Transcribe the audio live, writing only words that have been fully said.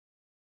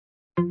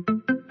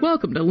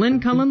Welcome to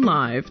Lynn Cullen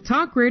Live,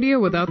 talk radio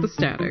without the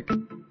static.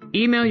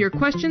 Email your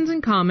questions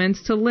and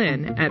comments to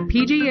Lynn at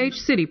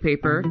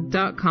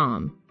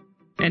pghcitypaper.com.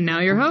 And now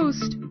your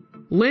host,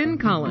 Lynn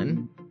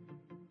Cullen.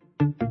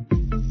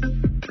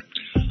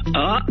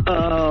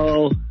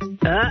 Uh-oh.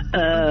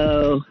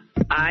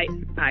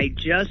 I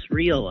just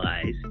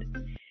realized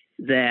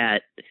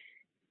that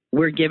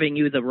we're giving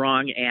you the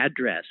wrong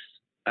address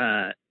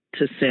to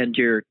send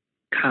your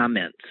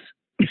comments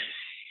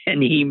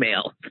and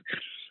email.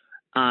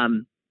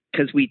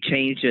 Because we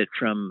changed it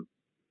from,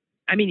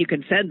 you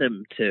can send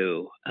them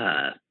to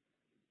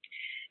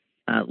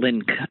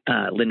Lynn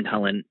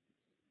Cullen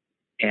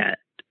at,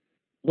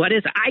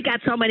 I got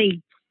so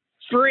many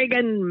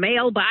friggin'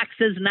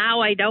 mailboxes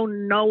now, I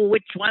don't know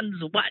which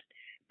one's what.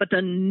 But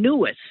the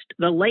newest,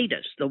 the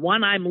latest, the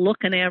one I'm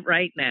looking at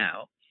right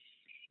now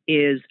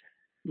is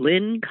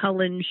Lynn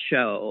Cullen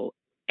Show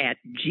at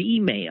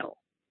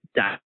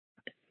gmail.com,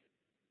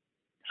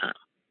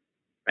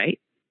 right?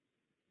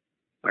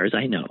 As far as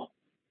I know.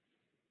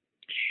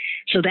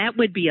 So that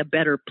would be a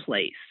better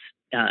place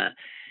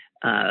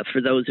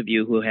for those of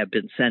you who have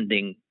been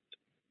sending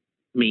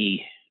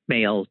me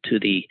mail to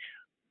the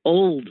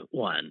old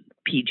one,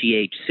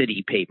 PGH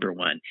City Paper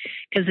one,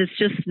 because it's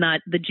just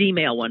not, the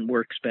Gmail one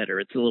works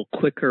better. It's a little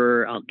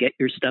quicker. I'll get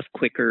your stuff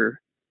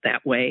quicker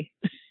that way.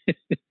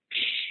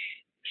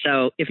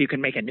 So if you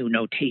can make a new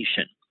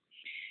notation,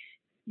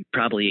 you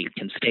probably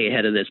can stay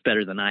ahead of this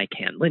better than I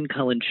can. Lynn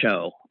Cullen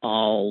Show,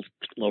 all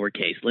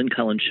lowercase, Lynn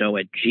Cullen Show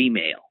at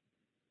Gmail.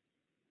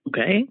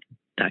 Okay?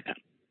 .com.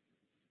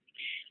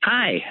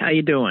 Hi, how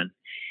you doing?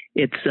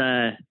 It's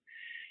the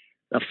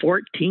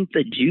 14th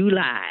of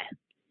July.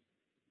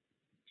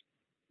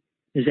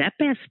 Is that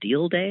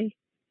Bastille Day?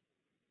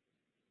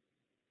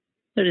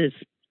 It is.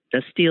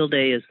 Bastille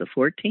Day is the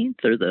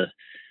 14th or the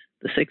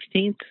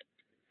 16th?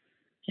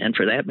 And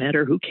for that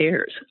matter, who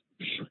cares?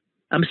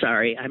 I'm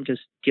sorry. I'm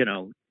just,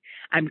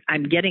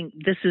 I'm getting,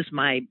 this is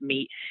my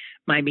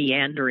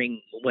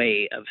meandering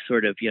way of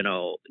sort of, getting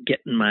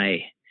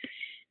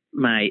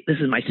this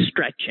is my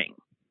stretching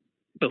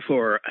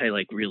before I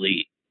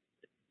really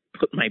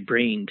put my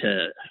brain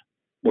to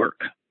work.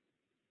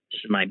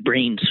 This is my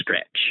brain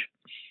stretch.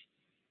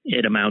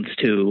 It amounts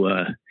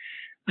to,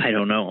 I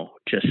don't know,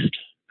 just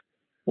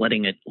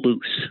letting it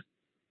loose.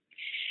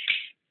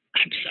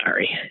 I'm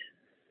sorry.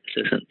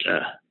 This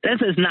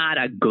is not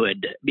a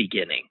good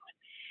beginning.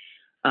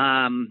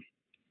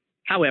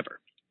 However,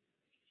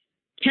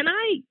 can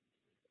I,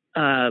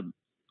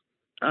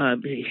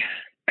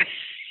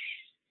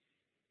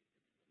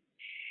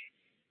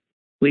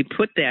 we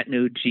put that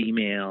new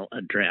Gmail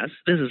address.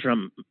 This is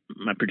from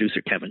my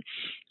producer, Kevin.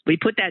 We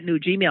put that new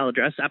Gmail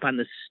address up on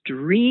the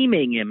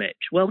streaming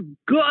image. Well,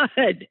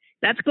 good.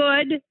 That's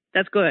good.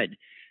 That's good.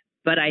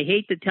 But I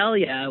hate to tell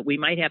you, we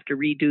might have to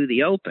redo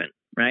the open,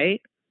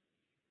 right?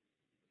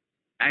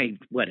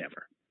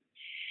 Whatever.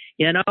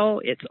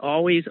 It's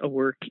always a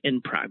work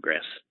in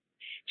progress.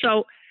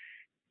 So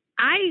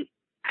I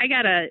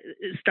got to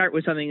start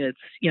with something that's,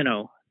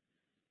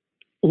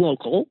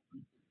 local.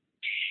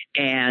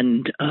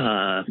 And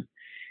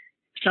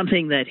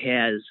something that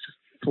has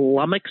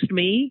flummoxed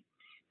me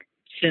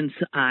since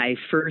I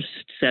first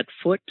set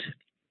foot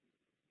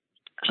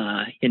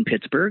in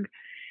Pittsburgh.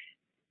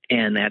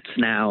 And that's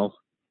now,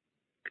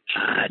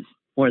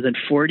 more than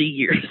 40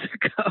 years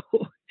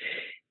ago.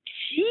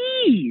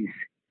 Jeez,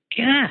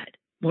 God,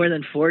 more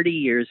than 40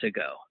 years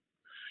ago.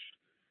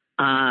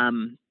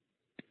 And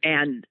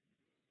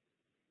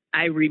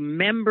I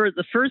remember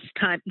the first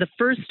time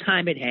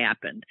it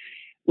happened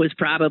was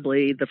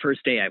probably the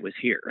first day I was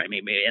here.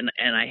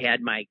 And I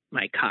had my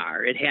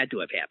car. It had to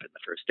have happened the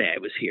first day I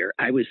was here.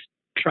 I was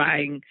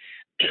trying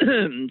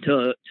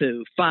to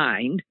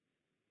find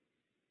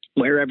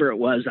wherever it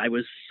was. I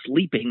was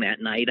sleeping that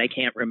night. I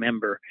can't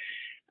remember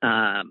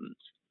how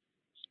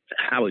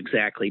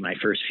exactly my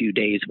first few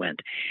days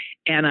went.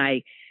 And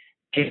I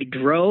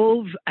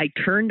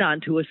turned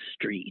onto a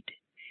street,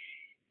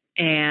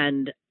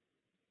 and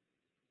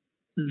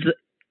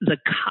the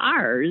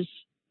cars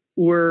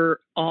were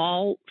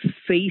all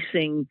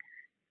facing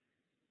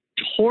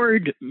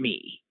toward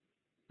me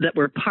that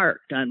were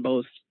parked on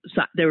both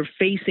sides. They were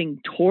facing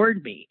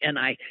toward me, and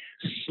I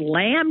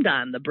slammed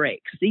on the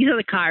brakes. These are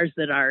the cars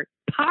that are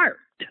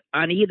parked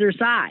on either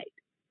side.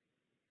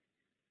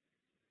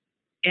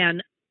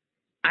 And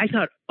I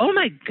thought, oh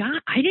my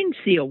God, I didn't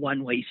see a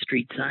one-way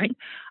street sign.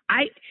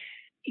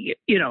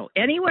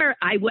 Anywhere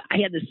I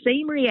had the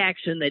same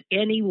reaction that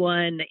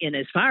anyone in,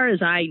 as far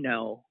as I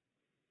know,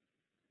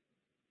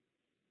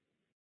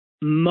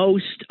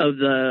 most of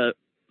the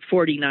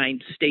 49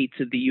 states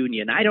of the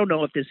Union. I don't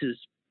know if this is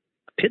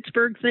a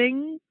Pittsburgh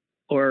thing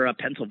or a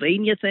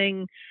Pennsylvania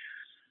thing,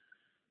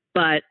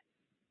 but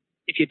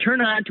if you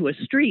turn onto a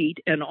street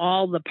and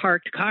all the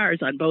parked cars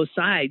on both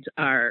sides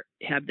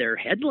have their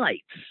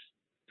headlights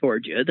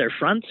towards you, their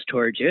fronts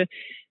towards you,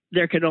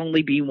 there can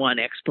only be one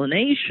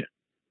explanation.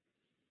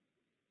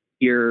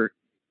 You're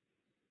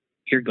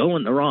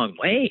going the wrong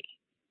way.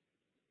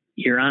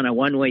 You're on a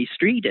one-way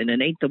street and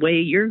it ain't the way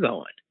you're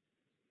going.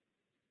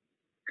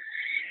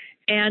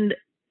 And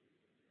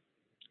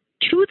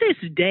to this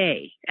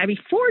day, I mean,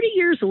 40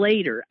 years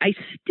later,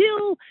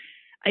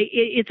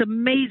 it's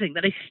amazing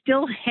that I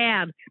still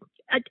have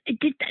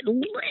just a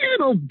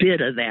little bit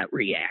of that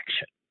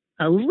reaction,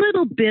 a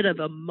little bit of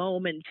a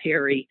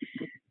momentary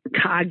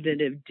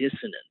cognitive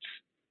dissonance.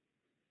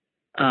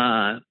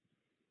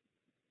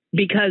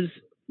 Because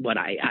what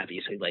I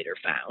obviously later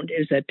found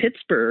is that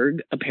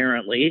Pittsburgh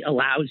apparently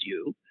allows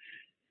you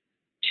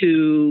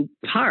to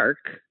park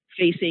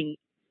facing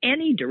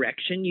any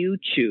direction you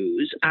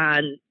choose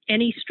on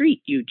any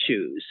street you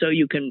choose. So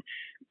you can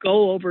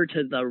go over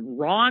to the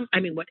wrong,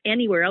 I mean, what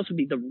anywhere else would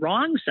be the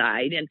wrong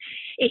side. And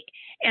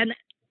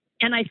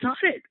I thought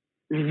it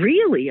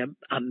really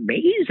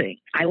amazing.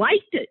 I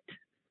liked it,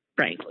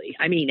 frankly.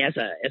 I mean, as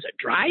a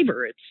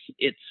driver,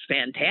 it's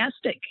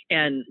fantastic.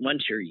 And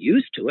once you're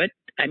used to it,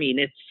 I mean,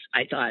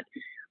 I thought,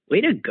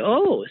 way to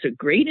go. It's a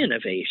great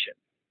innovation.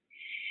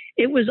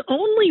 It was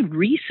only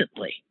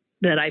recently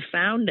that I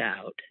found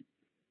out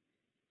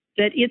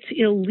that it's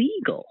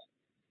illegal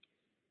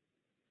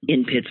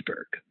in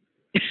Pittsburgh.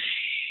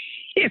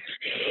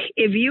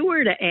 If you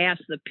were to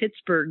ask the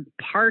Pittsburgh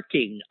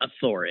Parking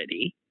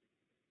Authority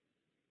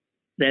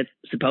that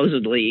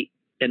supposedly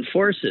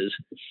enforces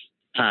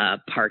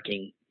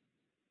parking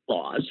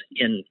laws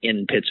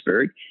in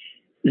Pittsburgh,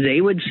 they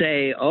would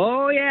say,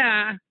 oh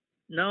yeah,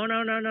 no,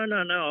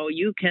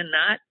 you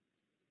cannot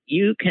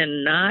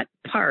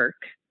park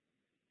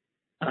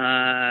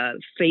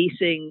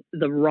facing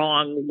the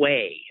wrong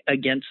way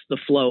against the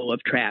flow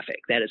of traffic.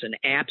 That is an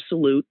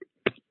absolute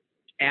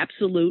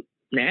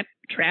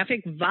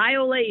traffic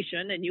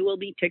violation, and you will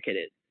be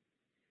ticketed.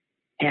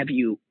 Have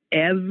you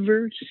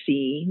ever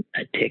seen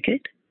a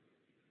ticket?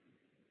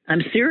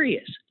 I'm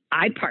serious.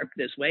 I park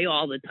this way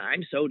all the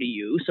time. So do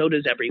you. So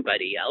does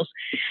everybody else.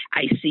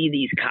 I see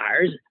these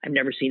cars. I've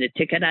never seen a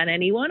ticket on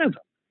any one of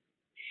them.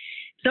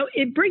 So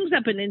it brings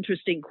up an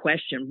interesting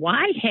question.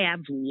 Why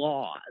have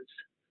laws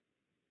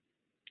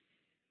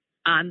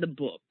on the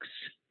books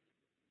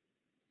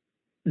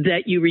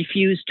that you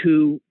refuse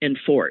to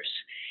enforce?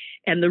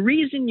 And the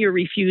reason you're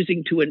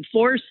refusing to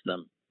enforce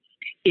them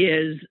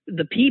is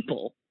the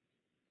people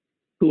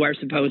who are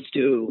supposed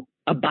to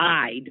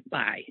abide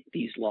by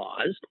these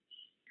laws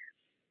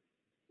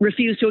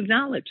refuse to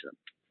acknowledge them.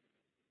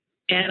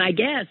 And I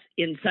guess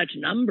in such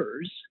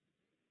numbers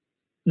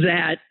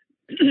that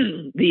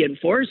the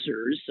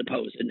enforcers,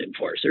 supposed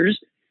enforcers,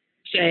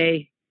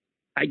 say,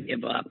 I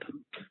give up.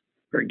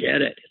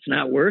 Forget it. It's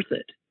not worth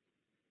it.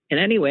 And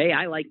anyway,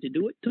 I like to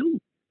do it too.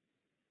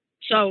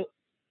 So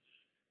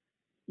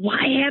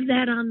why have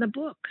that on the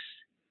books?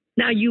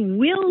 Now, you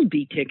will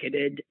be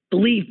ticketed,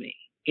 believe me,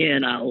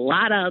 in a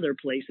lot of other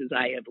places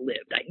I have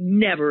lived. I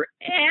never,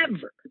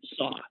 ever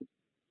saw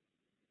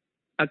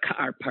a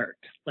car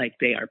parked like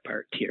they are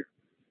parked here,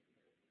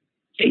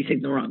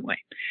 facing the wrong way.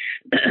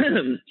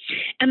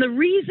 And the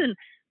reason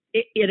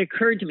it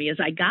occurred to me is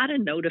I got a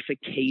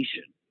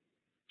notification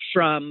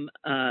from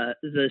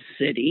the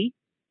city.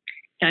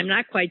 I'm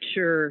not quite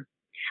sure.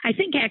 I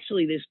think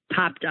actually this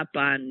popped up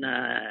on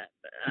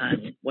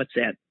what's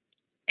that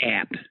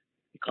app?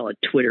 We call it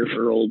Twitter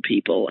for old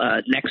people.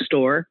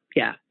 Nextdoor.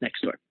 Yeah,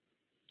 Nextdoor.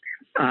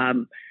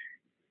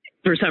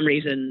 For some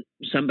reason,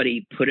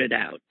 somebody put it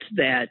out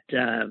that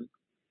the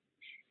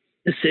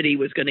city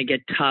was going to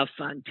get tough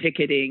on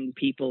ticketing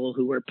people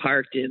who were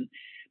parked in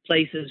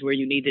places where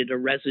you needed a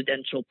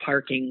residential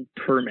parking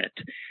permit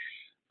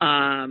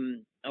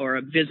or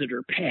a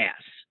visitor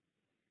pass.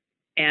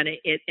 And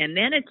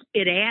then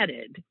it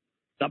added,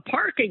 the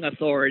parking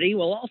authority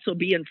will also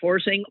be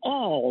enforcing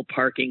all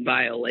parking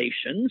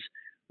violations,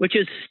 which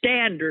is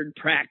standard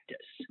practice,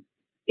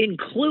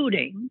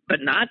 including,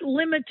 but not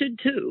limited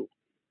to,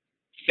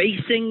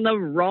 facing the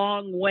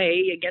wrong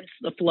way against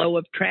the flow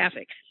of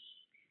traffic.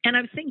 And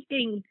I'm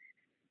thinking,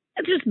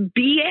 that's just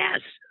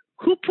BS.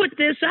 Who put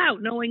this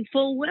out knowing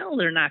full well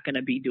they're not going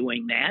to be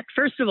doing that?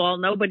 First of all,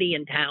 nobody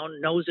in town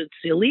knows it's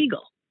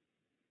illegal,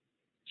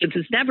 since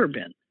it's never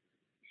been.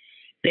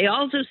 They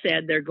also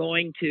said they're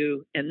going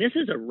to, and this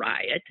is a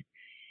riot,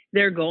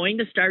 they're going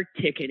to start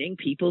ticketing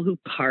people who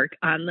park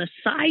on the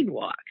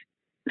sidewalk.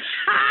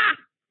 Ha!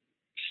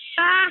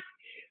 Ha!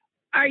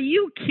 Are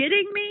you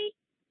kidding me?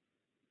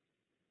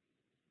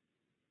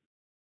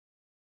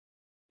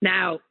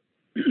 Now,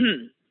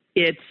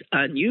 it's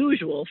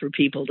unusual for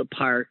people to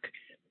park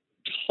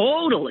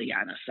totally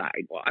on a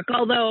sidewalk,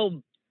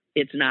 although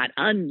it's not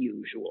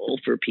unusual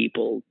for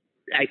people.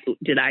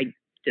 Did I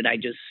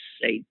just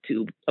say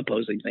two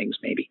opposing things?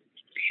 Maybe.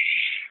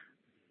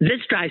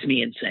 This drives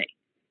me insane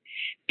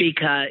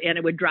and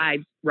it would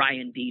drive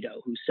Ryan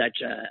Dito, who's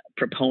such a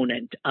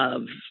proponent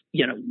of,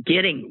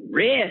 getting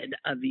rid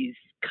of these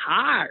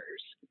cars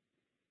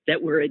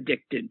that we're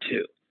addicted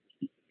to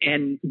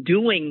and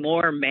doing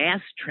more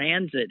mass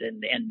transit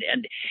and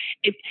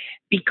it,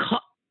 because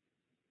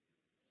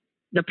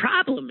the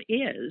problem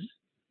is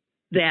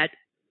that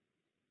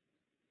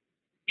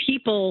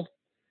people,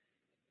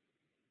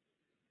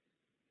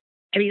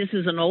 I mean, this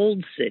is an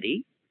old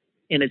city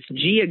and it's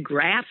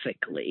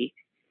geographically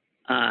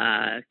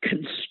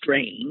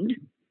constrained.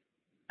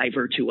 by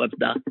virtue of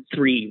the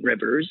three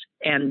rivers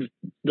and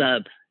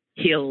the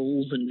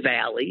hills and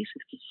valleys.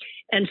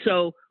 And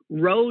so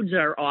roads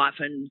are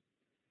often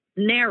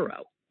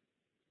narrow.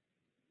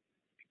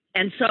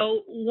 And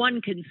so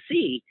one can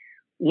see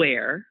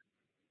where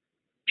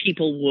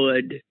people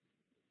would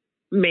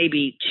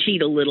maybe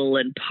cheat a little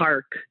and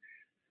park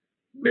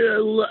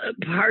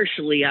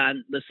partially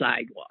on the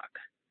sidewalk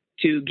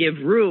to give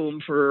room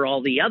for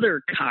all the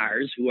other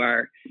cars who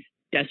are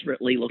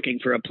desperately looking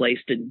for a place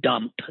to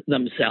dump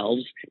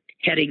themselves,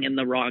 heading in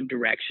the wrong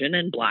direction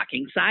and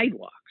blocking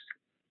sidewalks.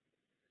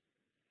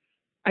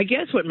 I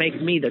guess what makes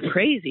me the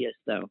craziest,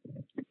 though,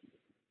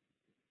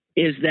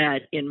 is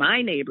that in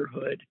my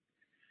neighborhood,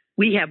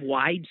 we have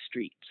wide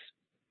streets.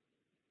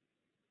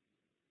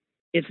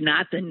 It's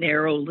not the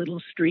narrow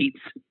little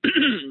streets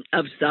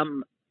of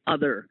some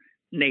other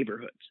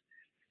neighborhoods.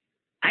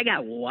 I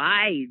got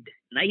wide,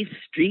 nice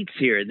streets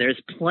here.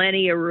 There's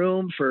plenty of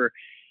room for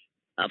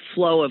a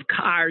flow of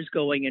cars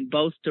going in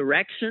both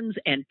directions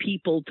and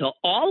people to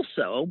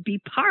also be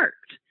parked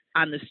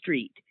on the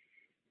street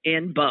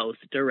in both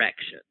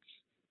directions,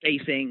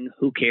 facing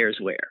who cares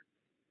where.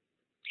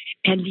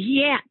 And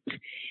yet,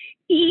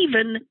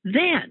 even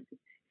then,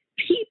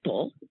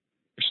 people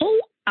pull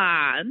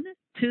on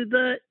to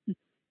the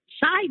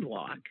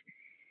sidewalk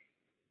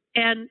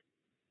and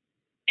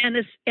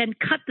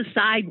cut the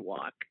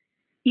sidewalk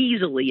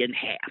easily in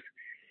half.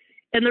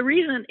 And the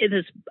reason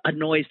this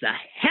annoys the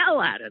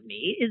hell out of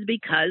me is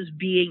because,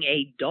 being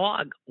a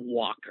dog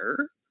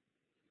walker,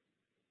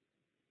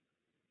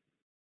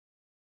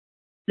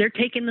 they're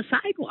taking the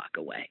sidewalk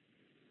away.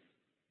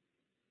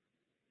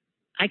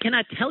 I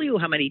cannot tell you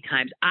how many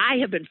times I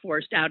have been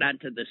forced out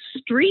onto the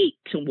street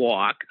to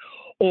walk,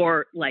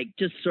 or like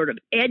just sort of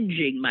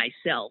edging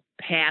myself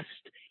past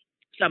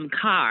some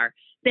car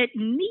that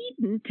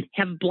needn't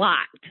have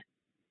blocked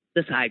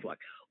the sidewalk.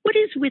 What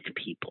is with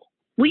people?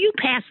 Will you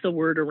pass the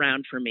word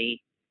around for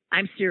me?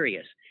 I'm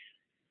serious.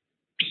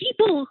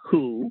 People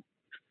who,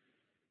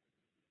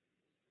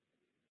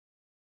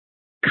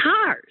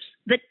 cars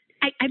that,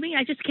 I mean,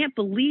 I just can't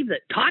believe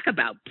that. Talk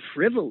about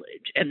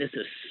privilege and this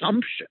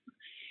assumption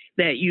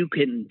that you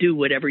can do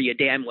whatever you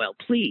damn well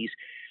please.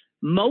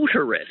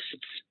 Motorists,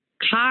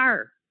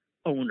 car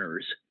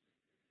owners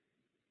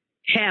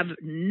have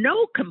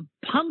no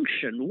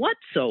compunction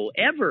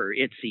whatsoever,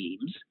 it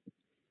seems,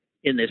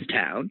 in this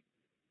town,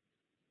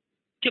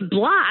 to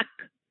block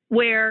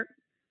where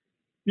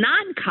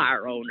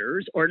non-car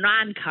owners or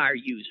non-car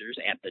users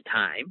at the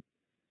time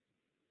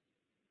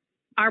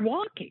are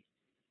walking.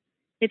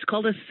 It's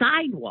called a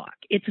sidewalk.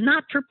 It's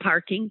not for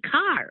parking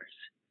cars.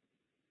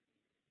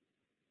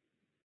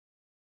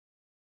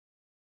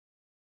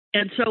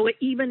 And so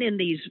even in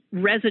these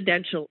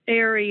residential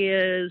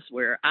areas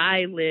where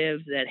I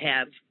live that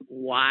have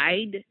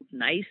wide,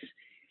 nice,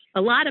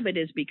 a lot of it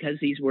is because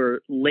these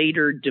were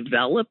later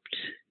developed.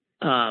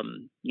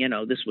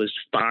 This was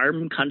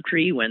farm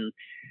country when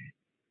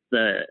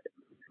the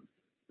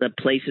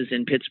places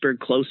in Pittsburgh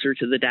closer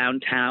to the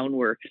downtown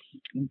were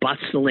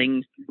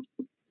bustling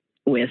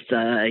with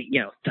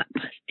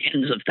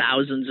tens of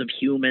thousands of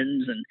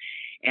humans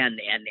and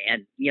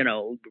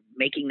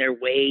making their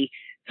way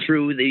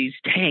through these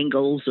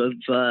tangles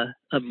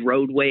of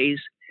roadways.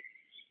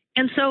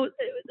 And so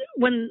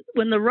when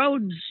the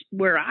roads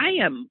where I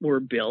am were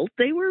built,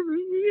 they were,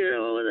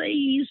 they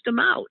eased them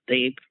out.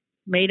 They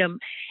made them.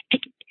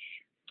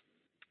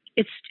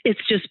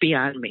 It's just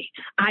beyond me.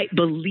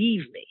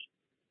 Believe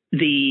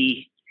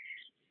me,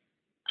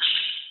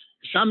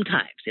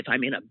 sometimes if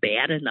I'm in a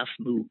bad enough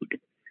mood,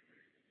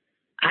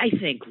 I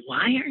think,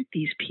 why aren't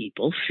these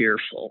people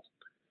fearful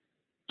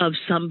of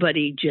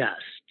somebody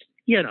just,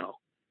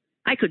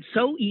 I could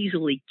so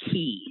easily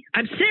key.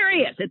 I'm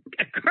serious. It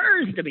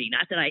occurs to me,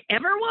 not that I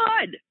ever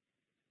would,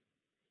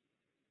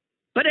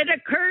 but it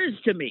occurs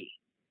to me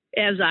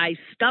as I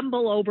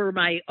stumble over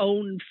my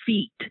own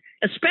feet,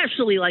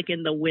 especially like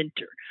in the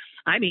winter.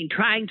 I mean,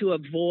 trying to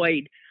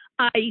avoid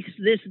ice,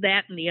 this,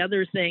 that, and the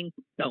other thing.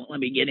 Don't let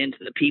me get into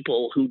the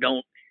people who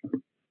don't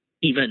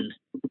even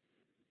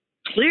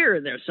clear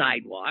their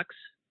sidewalks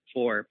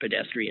for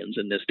pedestrians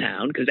in this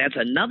town, because that's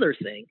another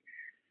thing.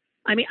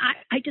 I mean,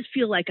 I just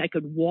feel like I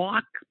could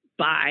walk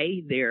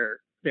by their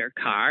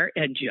car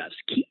and just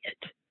key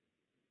it,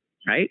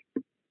 right?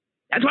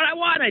 That's what I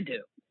want to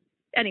do.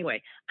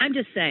 Anyway, I'm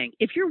just saying,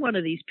 if you're one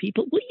of these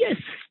people, will you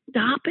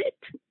stop it?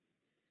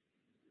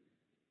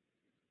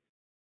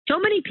 So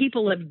many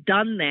people have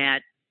done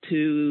that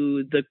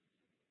to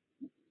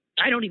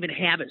I don't even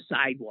have a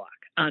sidewalk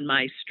on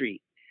my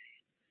street.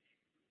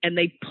 And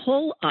they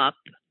pull up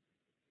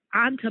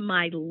onto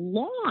my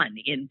lawn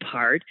in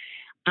part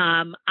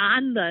on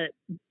the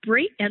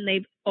break, and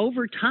they've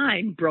over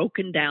time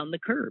broken down the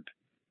curb.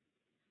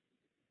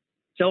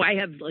 So I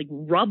have like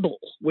rubble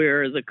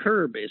where the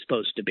curb is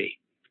supposed to be.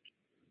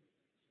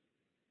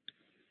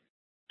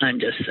 I'm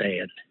just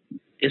saying,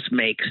 this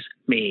makes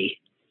me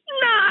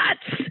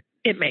nuts.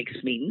 It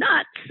makes me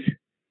nuts.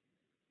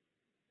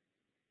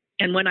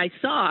 And when I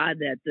saw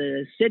that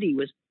the city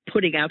was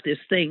putting out this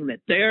thing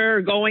that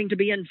they're going to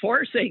be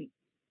enforcing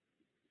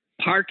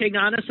parking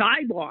on a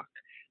sidewalk,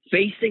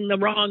 facing the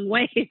wrong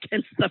way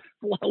against the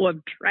flow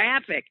of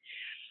traffic.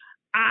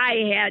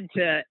 I had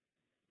to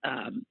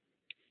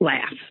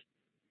laugh,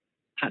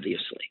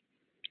 obviously.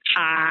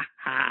 Ha,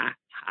 ha,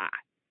 ha.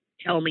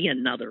 Tell me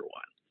another one.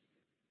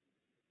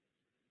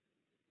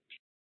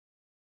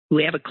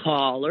 We have a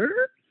caller.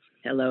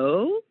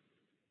 Hello?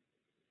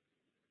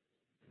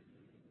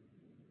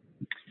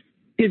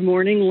 Good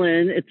morning,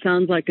 Lynn. It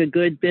sounds like a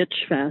good bitch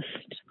fest.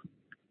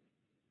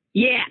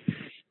 Yes.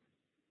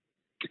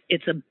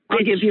 It's a bitch I'll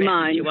give you fest.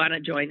 mine. You want to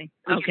join me?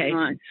 Okay.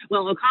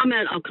 Well,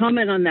 I'll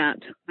comment on that.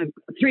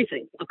 Three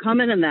things. I'll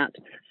comment on that.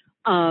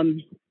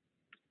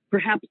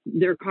 Perhaps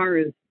their car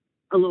is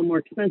a little more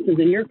expensive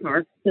than your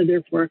car, so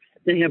therefore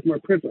they have more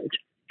privilege.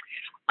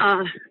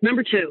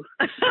 Number two,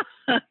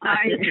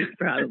 It's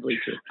probably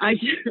true.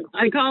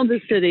 I called the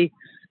city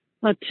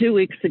 2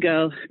 weeks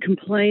ago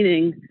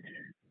complaining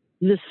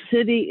the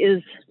city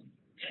is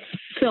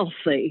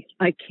filthy.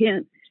 I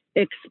can't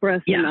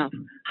express enough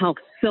how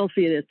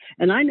filthy it is.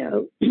 And I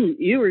know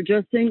you were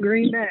just in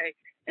Green Bay,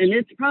 and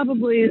it's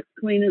probably as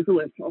clean as a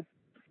whistle,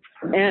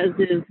 as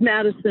is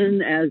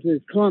Madison, as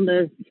is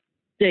Columbus,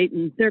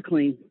 Dayton. They're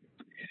clean.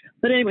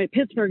 But anyway,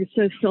 Pittsburgh is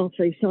so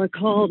filthy. So I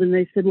called and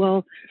they said,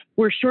 well,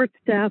 we're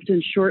short-staffed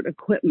and short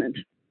equipment.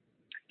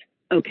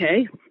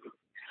 Okay.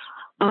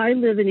 I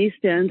live in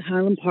East End,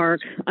 Highland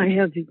Park. I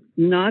have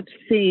not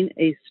seen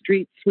a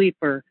street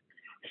sweeper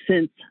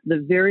since the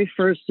very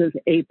 1st of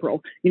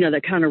April. You know,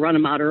 they kind of run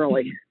them out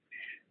early.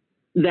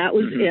 That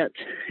was it.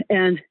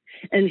 And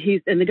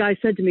the guy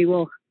said to me,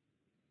 well,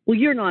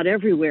 you're not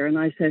everywhere. And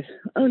I said,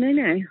 oh,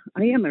 no,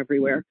 I am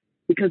everywhere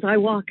because I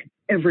walk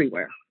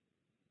everywhere.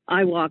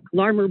 I walk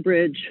Larmer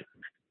Bridge,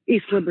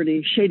 East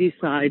Liberty, Shady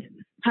Side,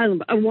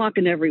 Highland. I'm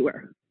walking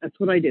everywhere. That's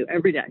what I do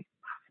every day.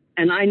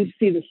 And I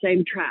see the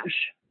same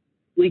trash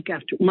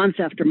month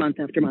after month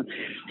after month.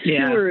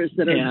 Sewers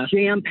that are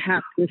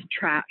jam-packed with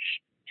trash.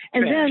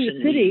 And then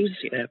the city,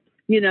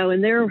 you know,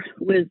 in their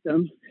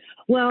wisdom,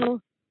 well,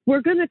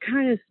 we're going to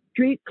kind of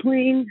street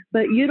clean,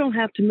 but you don't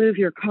have to move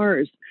your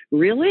cars.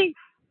 Really?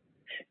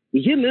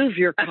 You move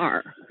your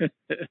car.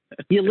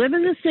 You live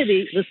in the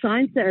city. The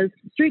sign says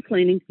street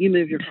cleaning. You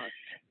move your car.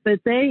 But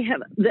they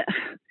have,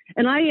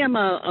 and I am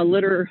a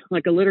litter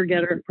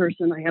getter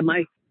person. I have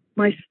my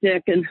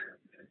stick, and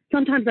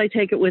sometimes I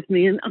take it with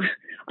me, and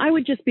I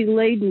would just be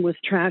laden with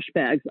trash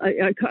bags.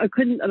 I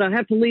couldn't. I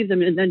have to leave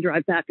them and then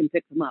drive back and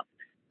pick them up.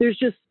 There's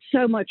just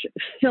so much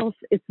filth.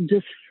 It's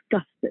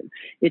disgusting.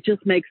 It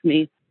just makes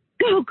me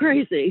go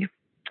crazy.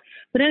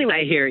 But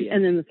anyway, I hear you.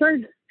 And then the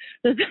third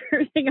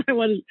thing I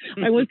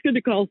was going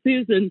to call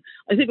Susan.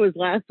 I think it was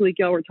last week.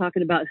 Y'all were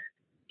talking about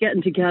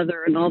getting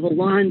together and all the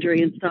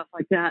laundry and stuff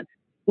like that.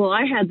 Well,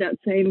 I had that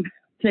same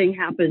thing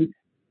happen.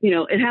 You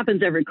know, it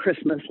happens every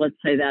Christmas. Let's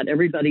say that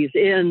everybody's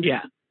in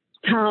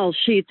towels,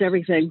 sheets,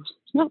 everything.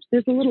 Well,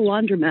 there's a little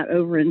laundromat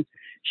over in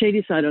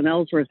Shadyside on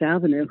Ellsworth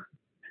Avenue.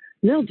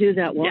 They'll do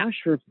that wash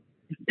for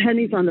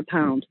pennies on the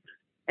pound.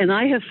 And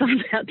I have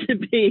found that to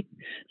be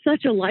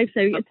such a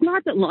lifesaving. It's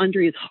not that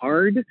laundry is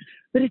hard,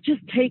 but it just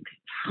takes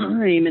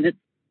time. And it's,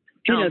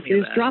 you know, if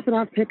you just drop it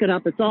off, pick it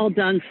up, it's all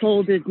done,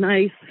 folded,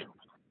 nice,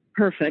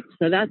 perfect.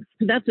 So that's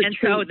a and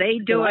treat. So they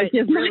do it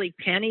really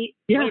penny.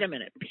 Yeah. Wait a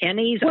minute,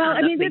 pennies. Well,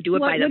 they do it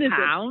by the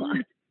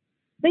pound.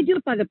 They do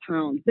it by the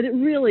pound, but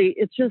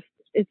it's just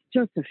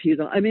a few.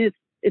 I mean,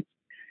 it's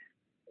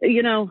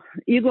you know,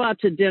 you go out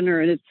to dinner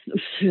and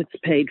it's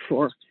paid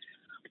for,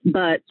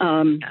 but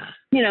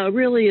you know, it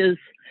really is.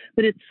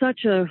 But it's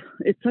such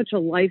a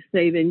life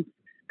saving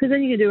because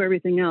then you can do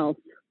everything else.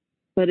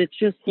 But it's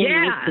just so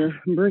nice to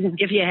bring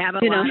if you have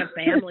a lot of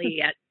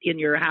family in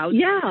your house.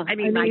 I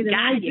mean, my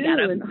God, you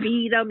gotta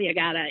feed them. You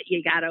gotta,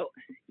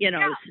 you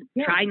know,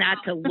 try not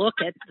to look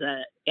at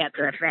the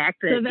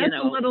fact that you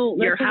know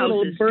your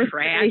house is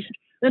trash.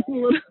 That's a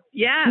little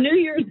New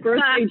Year's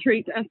birthday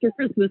treat after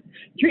Christmas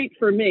treat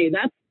for me.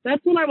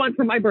 That's what I want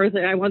for my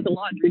birthday. I want the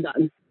laundry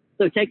done.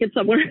 So take it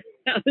somewhere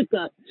else.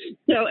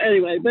 So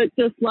anyway, but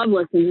just love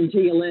listening to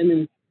you, Lynn,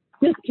 and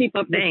just keep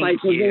up the fight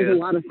because there's a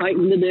lot of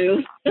fighting to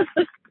do.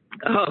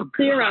 Oh,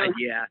 God,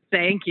 yeah.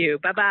 Thank you.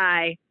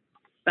 Bye-bye.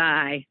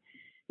 Bye.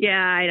 Yeah,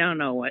 I don't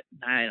know what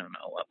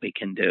we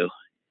can do.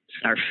 It's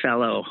our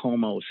fellow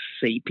Homo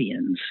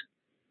sapiens.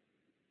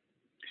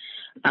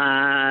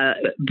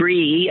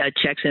 Bree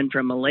checks in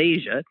from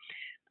Malaysia.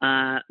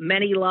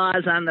 Many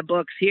laws on the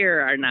books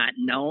here are not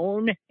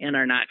known and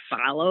are not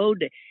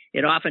followed.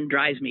 It often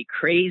drives me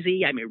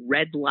crazy. I mean,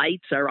 red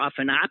lights are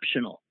often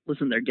optional.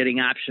 Listen, they're getting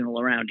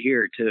optional around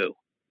here, too.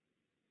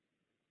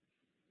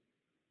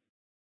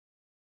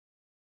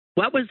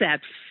 What was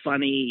that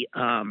funny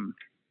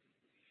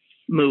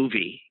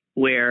movie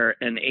where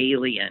an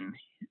alien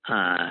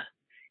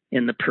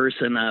in the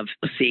person of,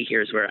 see,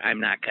 here's where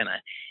I'm not going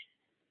to,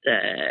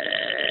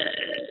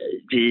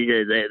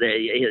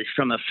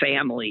 from a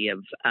family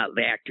of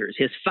actors,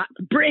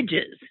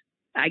 Bridges.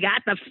 I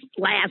got the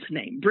last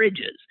name,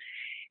 Bridges.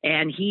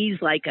 And he's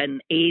like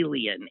an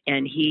alien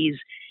and he's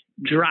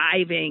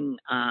driving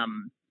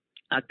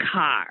a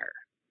car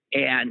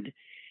and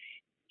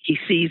he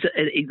sees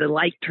the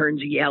light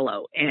turns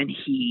yellow, and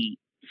he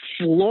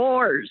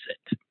floors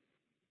it.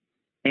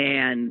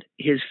 And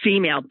his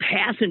female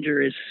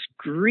passenger is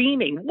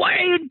screaming, "What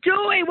are you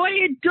doing? What are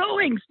you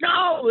doing?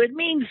 No, it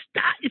means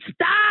stop,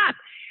 stop."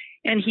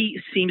 And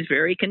he seems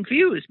very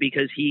confused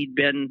because he'd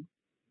been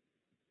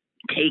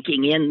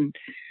taking in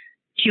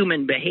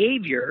human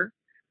behavior,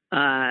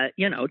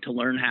 to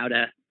learn how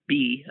to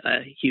be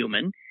a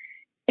human.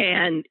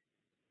 And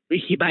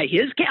by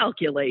his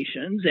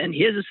calculations and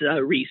his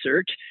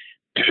research,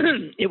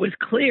 it was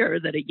clear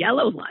that a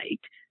yellow light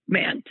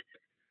meant,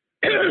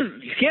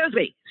 excuse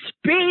me,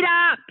 speed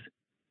up,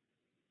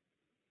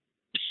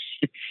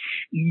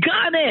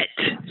 gun it.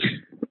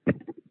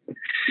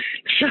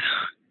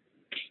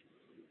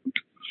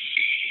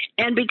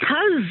 And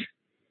because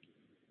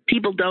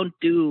people don't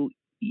do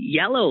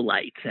yellow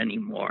lights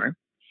anymore,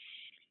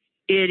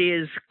 it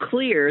is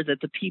clear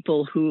that the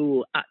people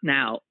who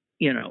now,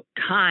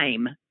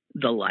 time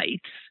the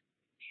lights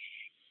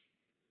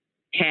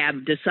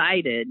have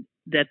decided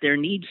that there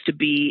needs to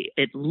be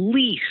at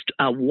least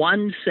a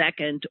 1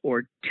 second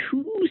or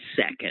 2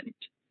 second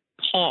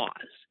pause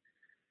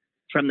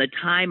from the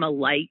time a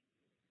light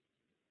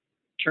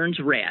turns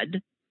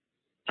red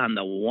on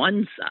the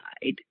one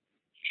side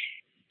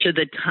to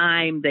the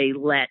time they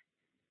let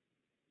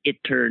it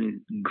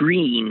turn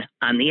green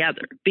on the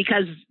other,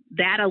 because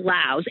that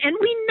allows, and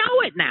we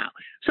know it now.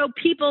 So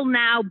people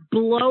now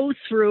blow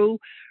through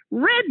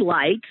red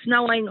lights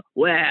knowing,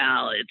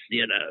 well, it's,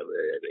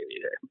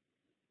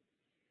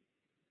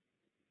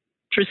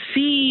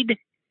 proceed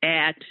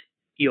at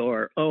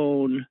your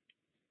own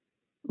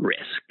risk.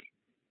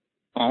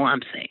 All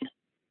I'm saying.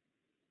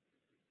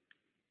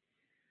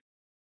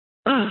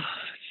 Oh,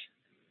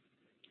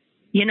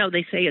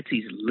 they say it's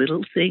these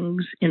little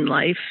things in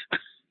life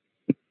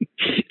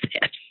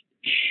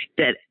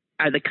that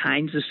are the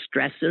kinds of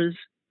stresses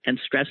and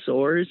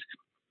stressors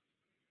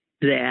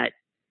that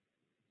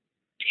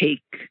take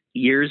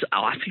years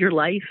off your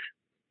life.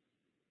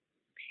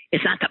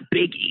 It's not the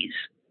biggies,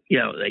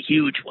 the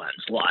huge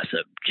ones, loss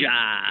of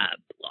job,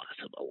 loss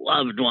of a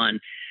loved one.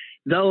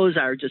 Those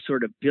are just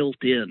sort of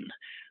built in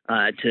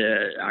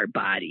to our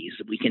bodies.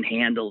 We can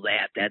handle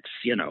that. That's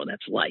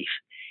life.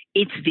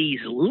 It's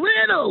these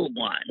little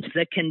ones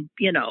that can,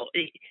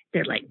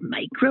 they're like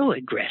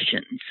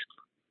microaggressions.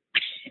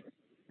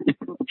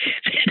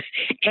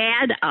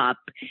 Add up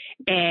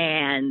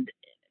and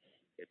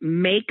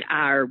make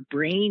our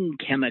brain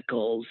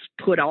chemicals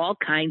put all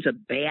kinds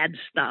of bad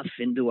stuff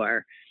into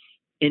our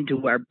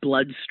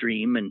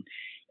bloodstream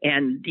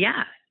and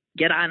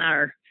get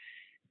on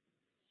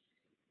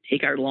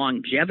take our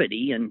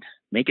longevity and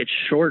make it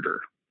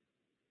shorter.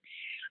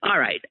 All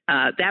right,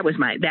 that was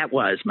my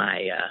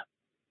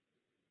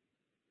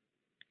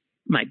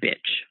my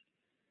bitch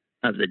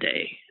of the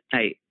day.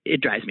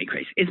 It drives me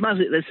crazy. It's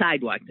mostly the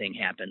sidewalk thing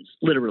happens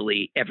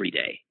literally every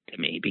day to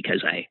me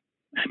because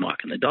I'm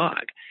walking the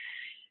dog.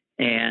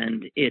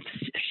 And it's,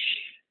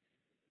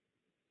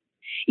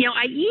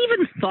 I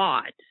even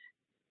thought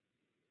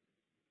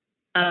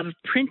of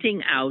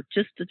printing out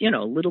just,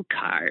 little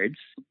cards,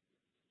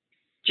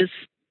 just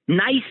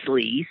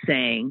nicely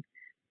saying,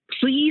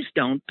 please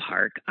don't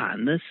park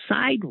on the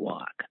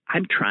sidewalk.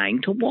 I'm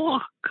trying to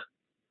walk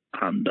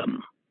on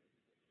them.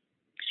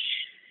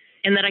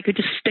 And then I could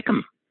just stick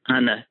them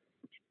on the,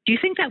 do you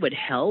think that would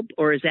help?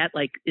 Or is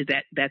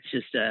that's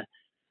just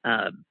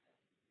a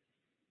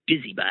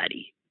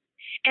busybody?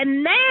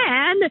 And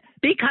then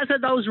because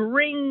of those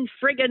Ring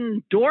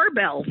friggin'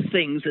 doorbell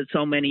things that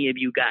so many of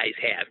you guys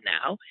have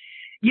now,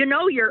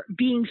 you're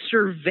being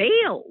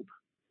surveilled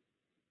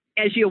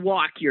as you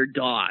walk your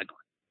dog,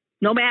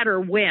 no matter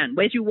when,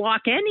 as you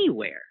walk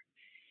anywhere.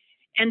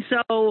 And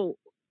so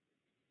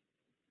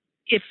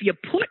if you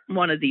put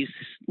one of these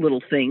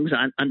little things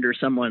under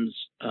someone's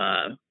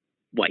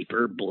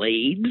wiper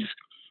blades,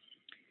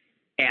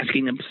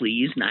 asking them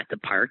please not to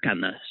park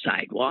on the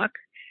sidewalk,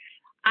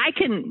 I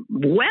can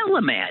well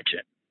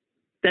imagine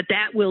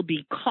that will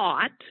be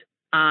caught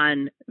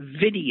on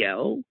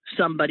video,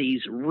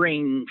 somebody's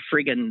Ring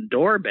friggin'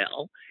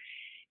 doorbell,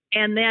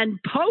 and then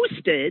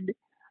posted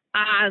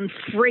on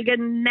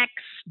friggin'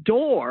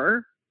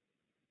 Nextdoor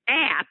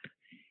app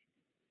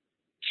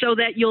so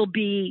that you'll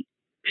be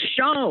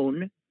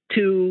shown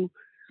to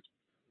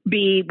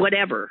be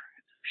whatever,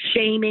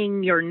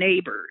 shaming your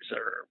neighbors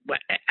or what.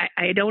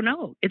 I don't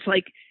know. It's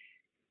like,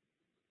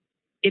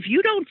 if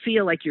you don't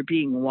feel like you're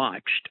being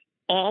watched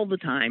all the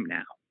time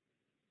now,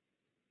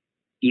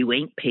 you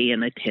ain't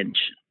paying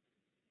attention.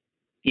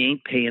 You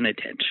ain't paying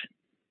attention.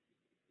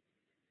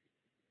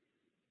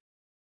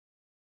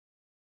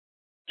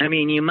 I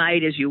mean, you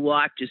might, as you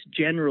walk, just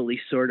generally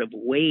sort of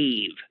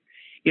wave,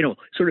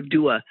 sort of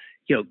do a,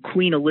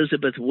 Queen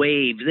Elizabeth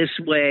wave this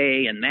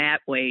way and that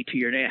way to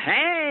your neighbor.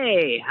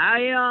 Hey, how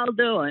y'all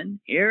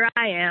doing? Here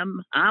I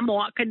am. I'm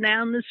walking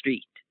down the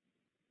street.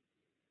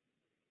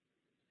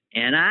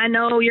 And I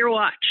know you're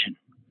watching.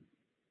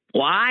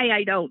 Why,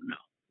 I don't know.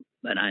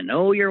 But I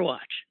know you're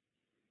watching.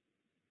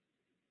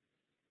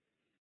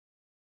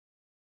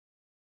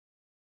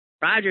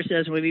 Roger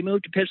says, when we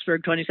moved to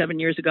Pittsburgh 27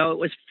 years ago, it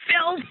was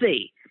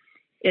filthy.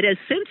 It has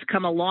since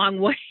come a long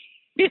way.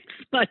 It's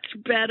much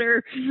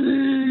better.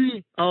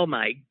 Oh,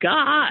 my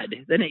God,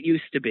 than it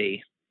used to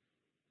be.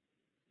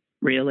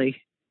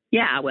 Really?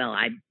 Yeah, well,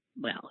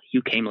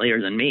 you came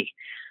later than me.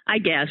 I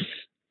guess.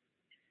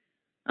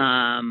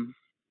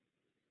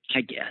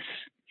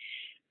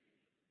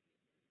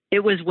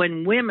 It was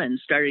when women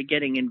started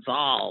getting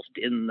involved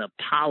in the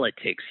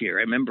politics here.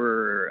 I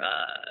remember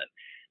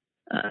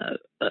a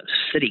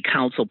city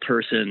council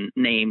person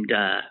named,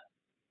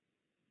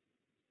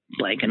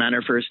 blanking on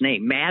her first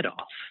name,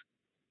 Madoff.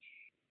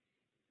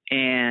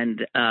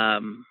 And,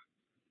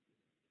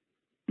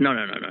 no.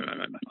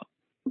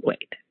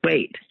 Wait.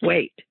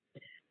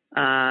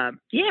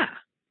 Yeah.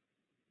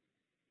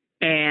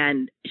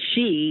 And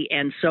she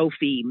and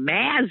Sophie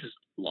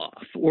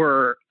Masloff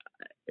were,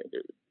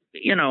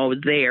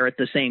 there at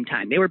the same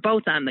time. They were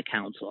both on the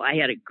council. I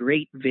had a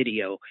great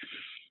video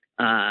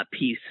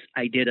piece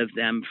I did of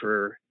them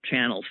for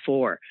Channel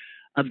 4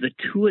 of the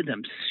two of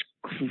them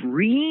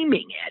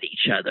screaming at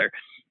each other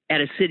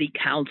at a city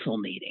council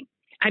meeting.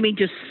 I mean,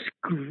 just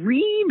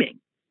screaming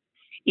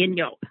in,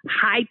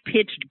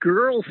 high-pitched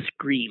girl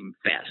scream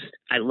fest.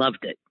 I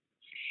loved it.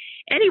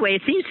 Anyway,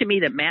 it seems to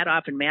me that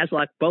Madoff and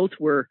Maslow both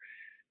were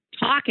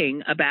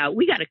talking about,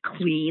 we got to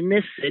clean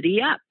this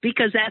city up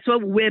because that's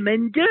what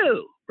women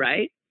do,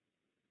 right?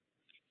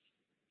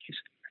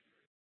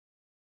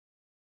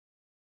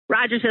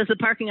 Roger says the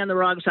parking on the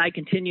wrong side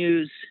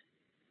continues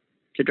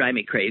to drive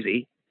me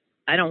crazy.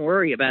 I don't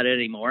worry about it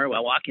anymore.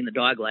 While walking the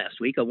dog last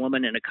week, a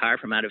woman in a car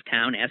from out of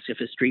town asked if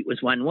the street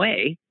was one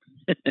way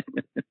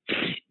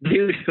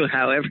due to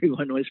how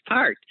everyone was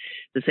parked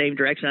the same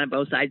direction on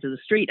both sides of the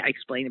street. I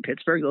explained in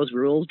Pittsburgh, those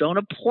rules don't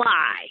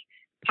apply.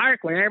 Park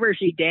wherever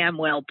she damn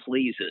well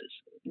pleases.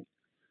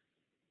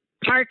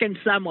 Park in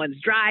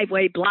someone's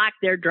driveway, block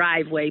their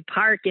driveway,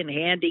 park in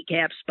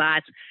handicap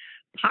spots,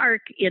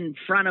 park in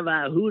front of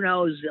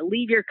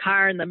leave your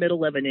car in the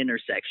middle of an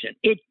intersection.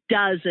 It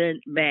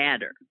doesn't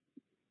matter.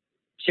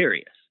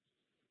 Serious.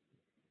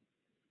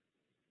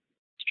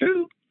 It's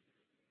true.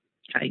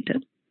 Kinda.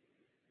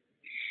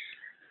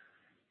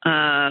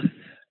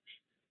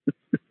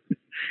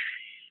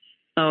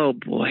 Oh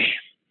boy.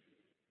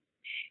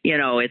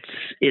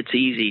 It's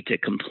easy to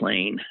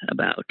complain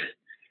about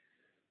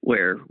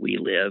where we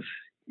live.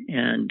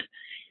 And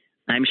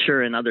I'm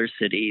sure in other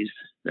cities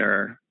there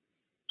are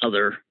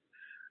other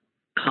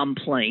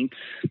complaints.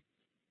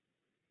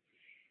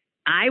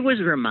 I was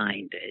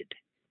reminded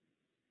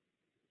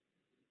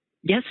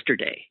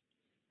yesterday,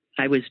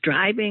 I was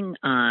driving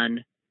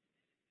on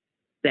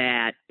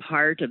that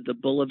part of the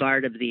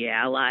Boulevard of the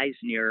Allies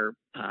near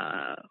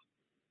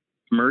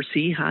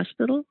Mercy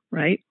Hospital,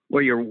 right?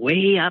 Where you're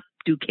way up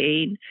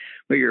Duquesne,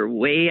 where you're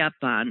way up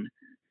on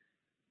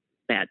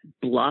that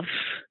bluff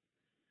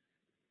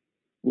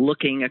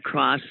looking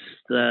across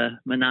the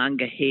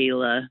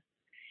Monongahela,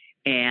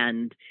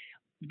 and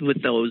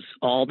with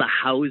all the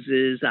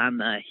houses on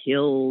the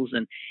hills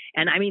and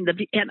I mean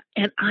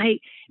I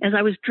as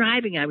I was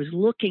driving, I was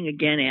looking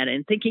again at it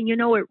and thinking,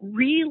 it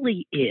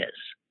really is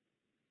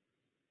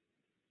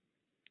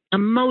a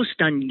most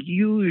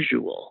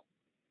unusual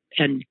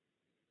and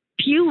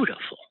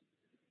beautiful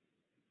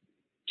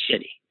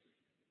city,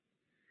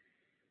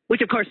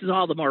 which of course is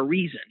all the more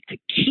reason to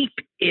keep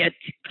it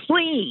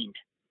clean.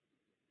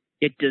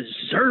 It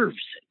deserves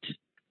it.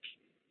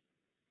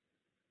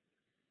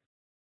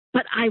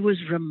 But I was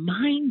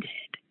reminded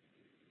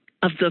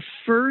of the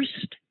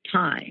first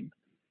time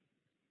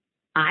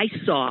I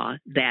saw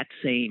that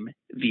same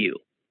view.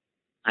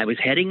 I was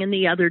heading in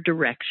the other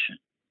direction.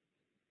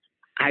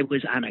 I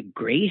was on a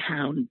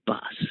Greyhound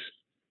bus.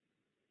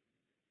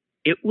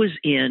 It was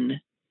in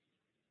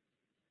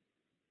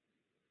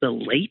the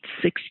late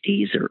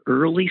 60s or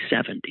early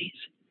 70s.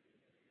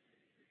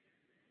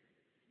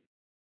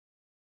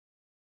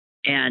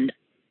 And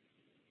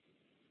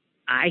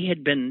I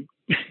had been...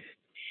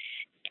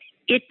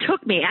 It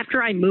took me,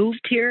 after I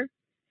moved here,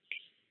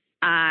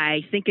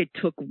 I think it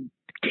took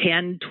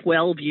 10,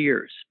 12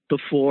 years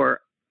before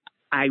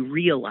I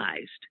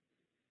realized,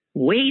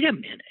 wait a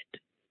minute.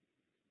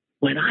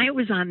 When I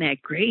was on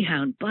that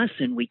Greyhound bus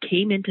and we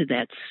came into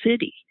that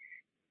city,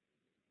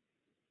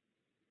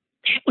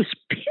 that was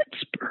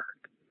Pittsburgh.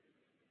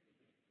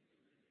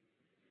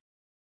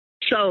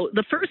 So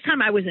the first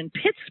time I was in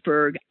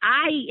Pittsburgh,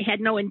 I had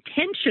no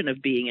intention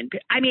of being in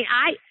Pittsburgh. I mean,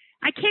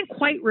 I can't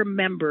quite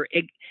remember.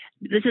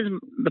 This is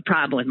the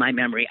problem with my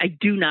memory. I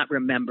do not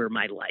remember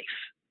my life.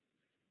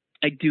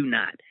 I do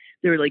not.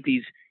 There are like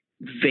these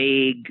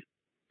vague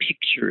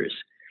pictures.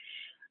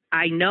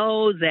 I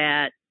know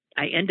that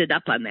I ended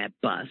up on that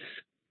bus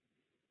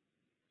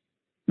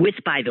with,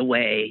 by the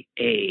way,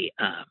 a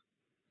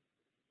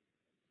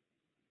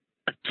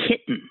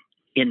kitten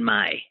in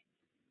my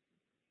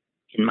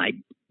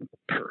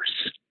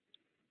purse.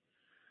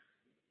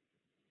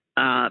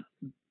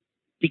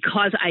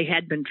 Because I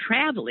had been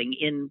traveling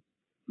in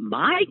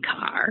my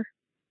car,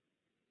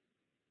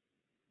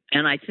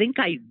 and I think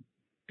I'd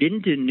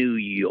been to New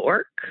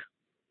York.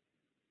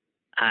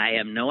 I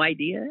have no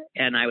idea.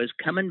 And I was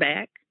coming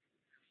back,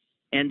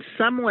 and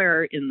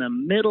somewhere in the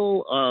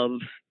middle of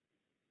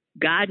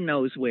God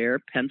knows where,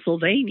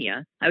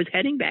 Pennsylvania, I was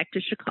heading back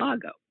to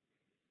Chicago.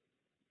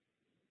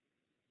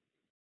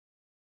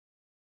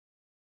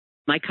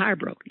 My car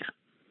broke down.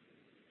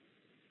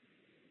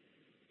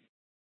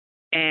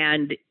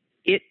 And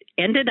it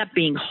ended up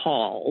being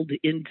towed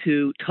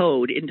into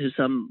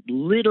some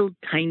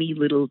tiny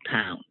little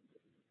town.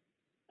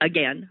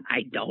 Again,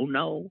 I don't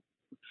know.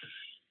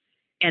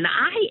 And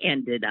I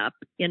ended up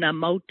in a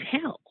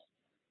motel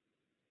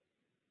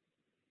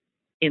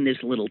in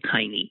this little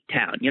tiny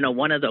town. You know,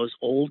 one of those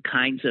old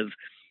kinds of,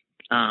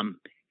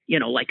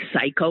 like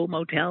psycho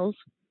motels.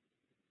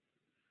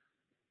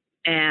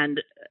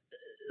 And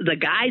the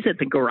guys at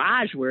the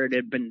garage where it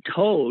had been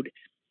towed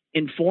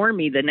informed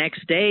me the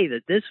next day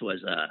that this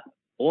was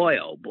boy,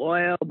 oh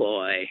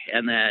boy,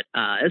 and that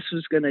this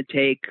was going to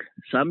take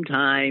some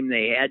time.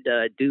 They had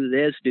to do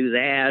this, do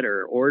that,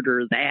 or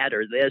order that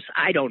or this.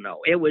 I don't know.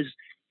 It was,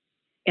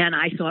 and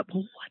I thought,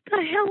 well, what the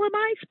hell am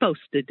I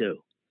supposed to do?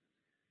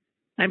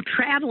 I'm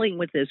traveling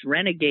with this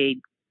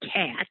renegade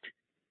cat.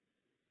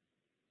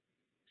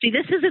 See,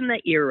 this is in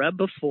the era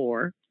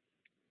before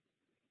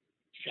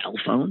cell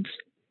phones.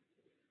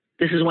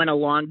 This is when a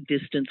long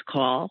distance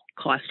call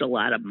cost a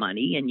lot of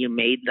money and you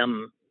made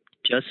them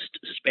just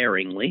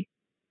sparingly.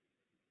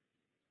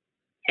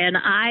 And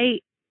I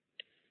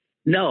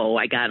know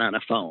I got on a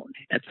phone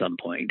at some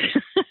point.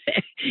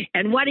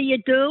 And what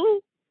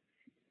do?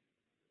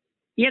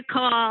 You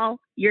call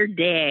your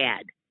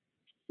dad.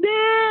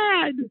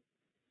 Dad,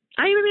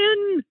 I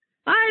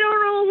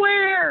don't know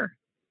where.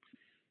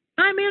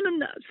 I'm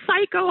in a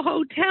psycho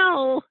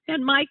hotel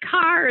and my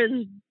car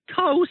is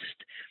toast.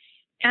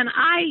 And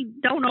I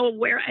don't know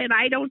where, and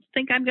I don't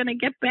think I'm going to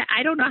get back.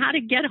 I don't know how to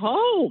get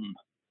home.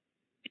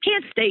 I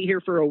can't stay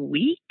here for a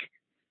week.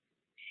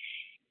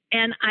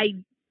 And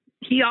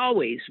he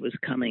always was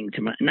coming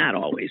to my, not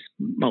always,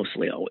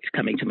 mostly always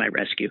coming to my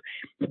rescue.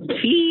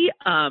 He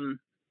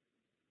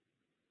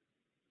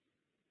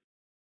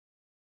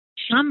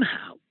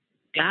somehow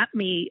got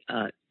me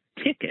a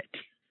ticket.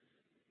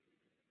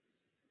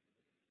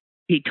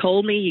 He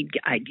told me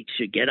I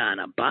should get on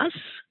a bus.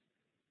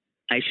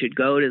 I should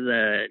go to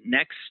the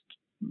next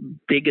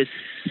biggest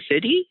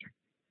city,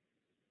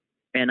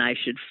 and I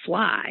should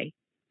fly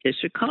to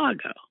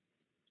Chicago.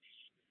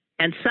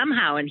 And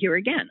somehow, and here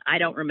again, I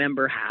don't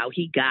remember how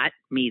he got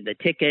me the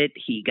ticket.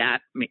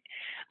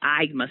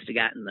 I must have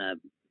gotten the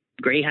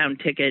Greyhound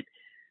ticket.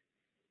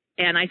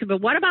 And I said,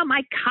 but what about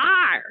my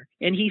car?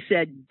 And he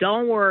said,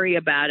 don't worry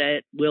about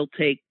it. We'll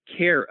take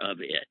care of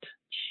it.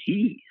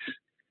 Jeez.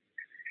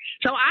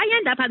 So I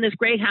end up on this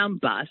Greyhound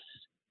bus,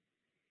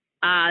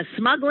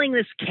 smuggling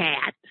this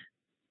cat,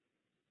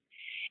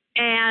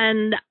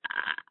 and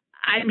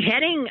I'm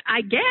heading,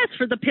 I guess,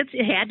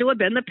 it had to have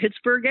been the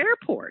Pittsburgh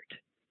airport.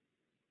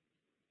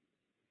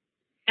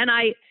 And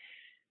I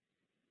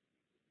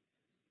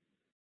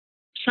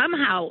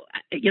somehow,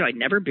 I'd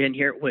never been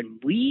here. When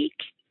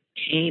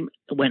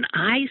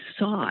I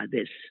saw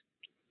this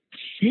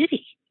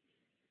city,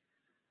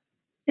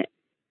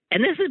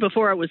 and this is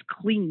before it was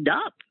cleaned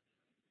up,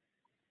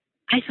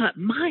 I thought,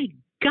 my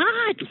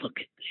God, look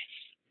at this.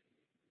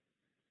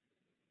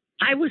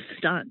 I was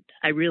stunned.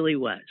 I really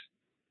was.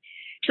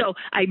 So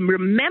I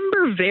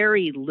remember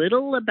very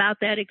little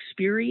about that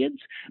experience,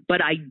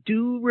 but I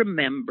do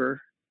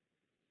remember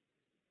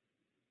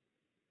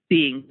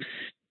being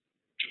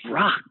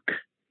struck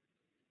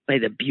by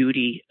the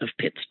beauty of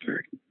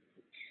Pittsburgh.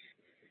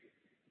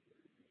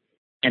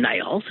 And I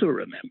also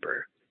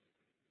remember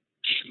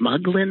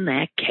smuggling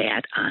that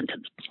cat onto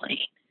the plane.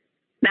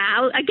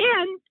 Now,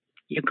 again,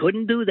 you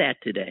couldn't do that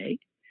today.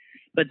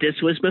 But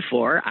this was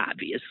before,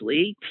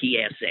 obviously,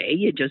 TSA.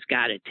 You just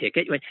got a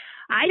ticket.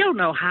 I don't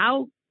know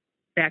how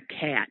that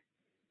cat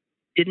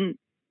didn't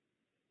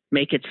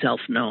make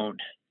itself known.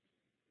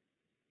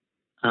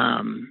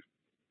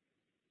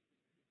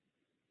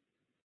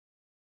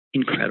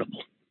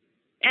 Incredible.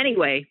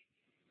 Anyway,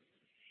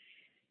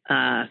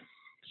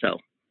 so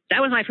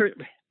that was my first.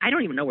 I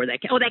don't even know where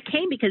that came. Oh, that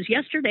came because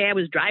yesterday I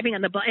was driving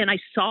on the bus and I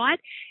saw it,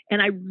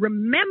 and I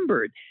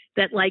remembered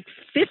that like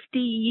 50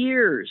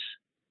 years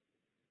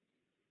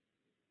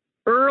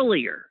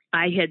earlier,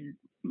 I had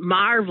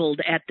marveled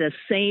at the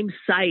same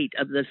site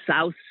of the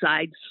South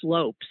Side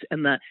slopes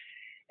and the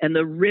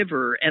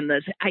river and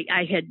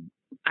I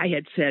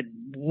had said,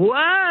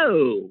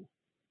 "Whoa,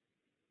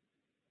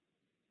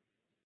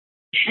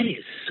 that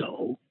is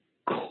so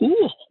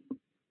cool."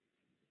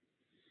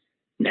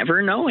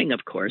 Never knowing,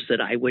 of course,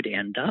 that I would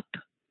end up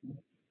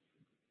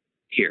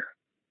here.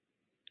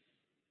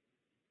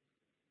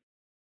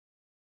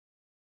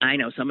 I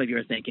know some of you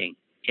are thinking,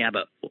 yeah,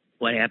 but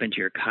what happened to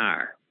your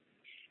car?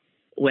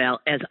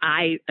 Well, as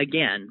I,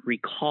 again,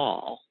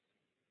 recall,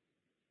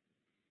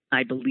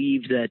 I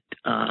believe that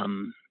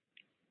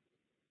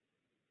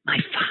my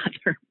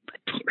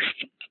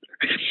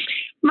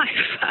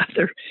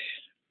father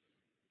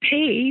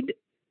paid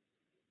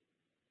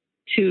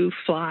to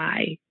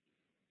fly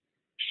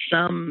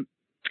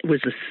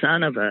was the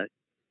son of a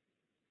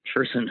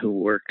person who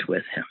worked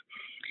with him,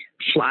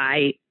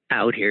 fly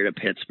out here to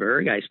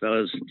Pittsburgh, I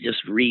suppose,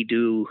 just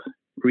redo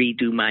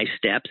my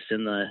steps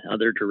in the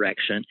other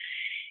direction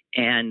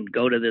and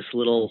go to this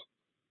little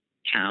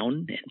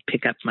town and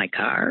pick up my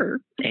car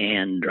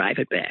and drive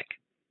it back.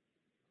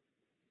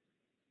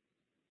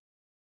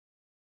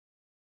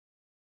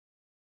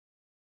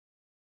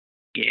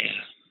 Yeah.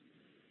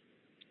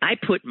 I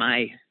put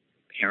my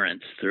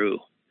parents through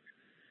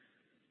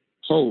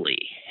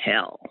holy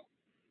hell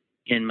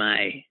in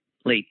my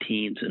late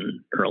teens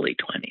and early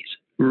 20s.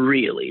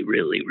 Really,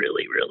 really,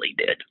 really, really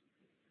did.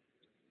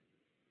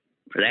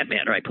 For that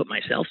matter, I put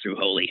myself through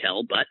holy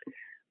hell, but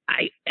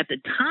I, at the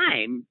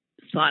time,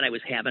 thought I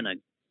was having a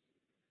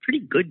pretty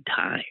good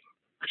time.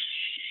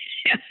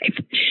 I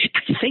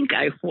think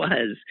I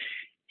was,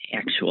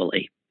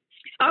 actually.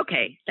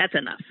 Okay, that's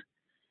enough.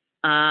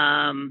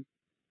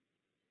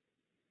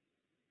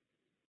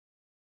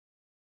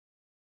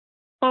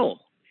 Oh,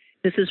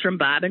 this is from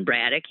Bob and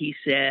Braddock. He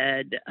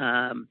said,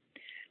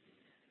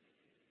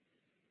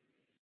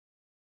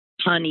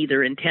 pun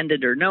either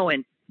intended or not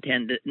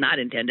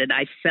intended.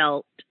 I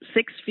felt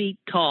 6 feet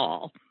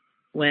tall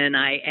when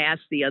I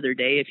asked the other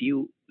day if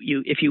you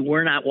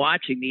were not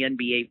watching the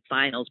NBA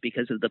Finals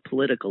because of the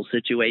political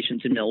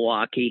situations in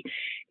Milwaukee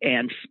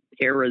and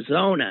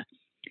Arizona,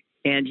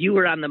 and you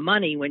were on the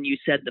money when you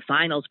said the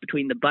finals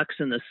between the Bucks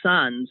and the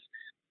Suns,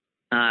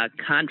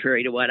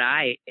 contrary to what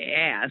I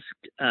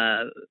asked,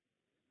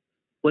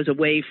 was a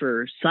way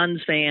for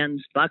Suns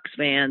fans, Bucks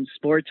fans,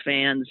 sports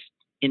fans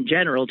in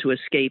general to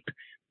escape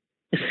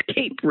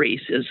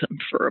racism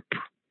for a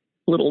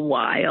little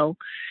while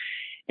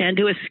and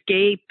to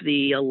escape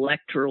the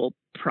electoral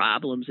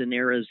problems in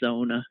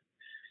Arizona,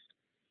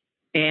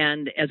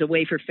 and as a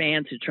way for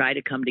fans to try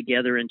to come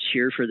together and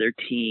cheer for their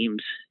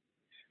teams,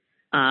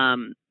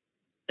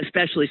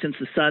 especially since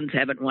the Suns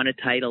haven't won a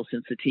title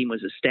since the team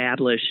was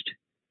established,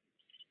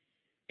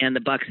 and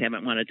the Bucks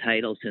haven't won a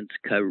title since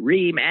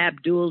Kareem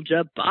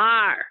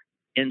Abdul-Jabbar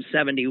in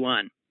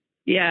 71.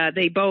 Yeah,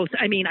 they both.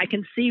 I mean, I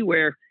can see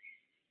where,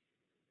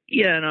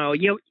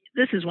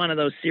 this is one of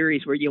those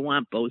series where you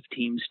want both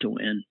teams to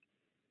win.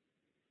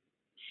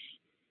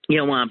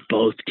 You want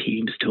both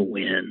teams to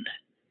win.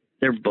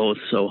 They're both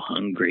so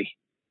hungry.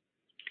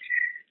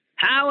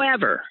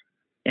 However,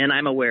 and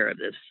I'm aware of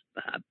this,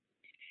 Bob,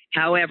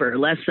 however,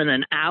 less than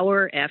an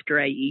hour after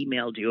I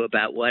emailed you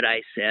about what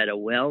I said, a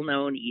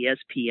well-known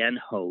ESPN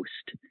host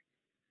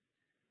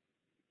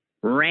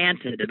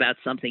ranted about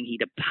something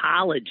he'd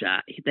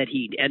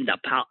end up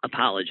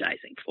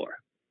apologizing for,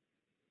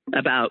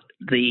 about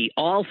the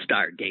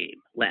All-Star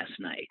game last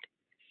night.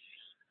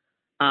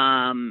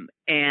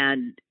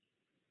 And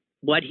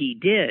what he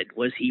did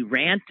was he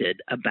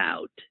ranted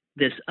about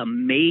this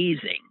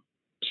amazing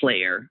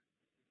player,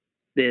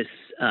 this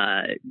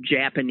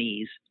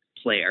Japanese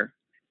player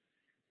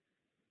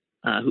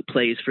who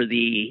plays for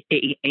the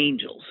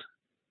Angels.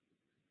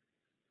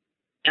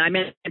 And I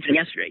mentioned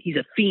yesterday, he's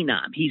a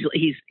phenom.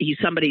 He's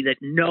somebody that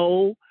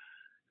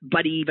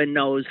nobody even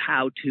knows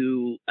how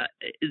to.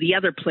 The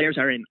other players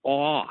are in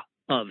awe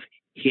of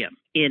him.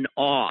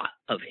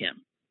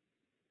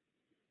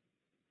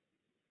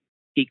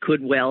 He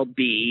could well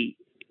be,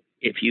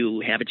 if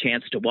you have a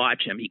chance to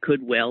watch him, he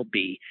could well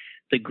be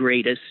the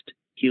greatest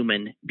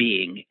human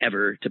being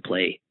ever to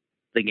play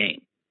the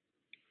game.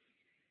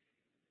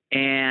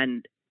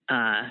 And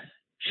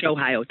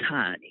Shohei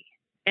Ohtani.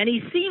 And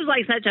he seems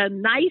like such a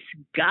nice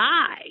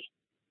guy.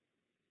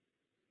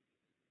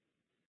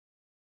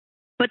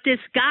 But this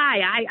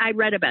guy, I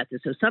read about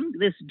this. So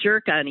this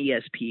jerk on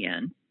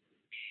ESPN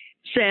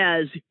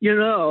says,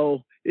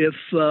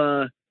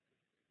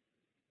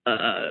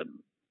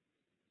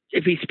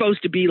 if he's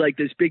supposed to be like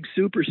this big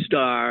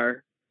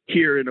superstar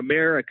here in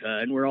America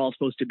and we're all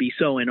supposed to be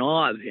so in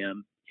awe of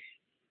him,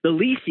 the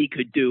least he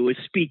could do is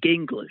speak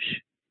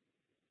English.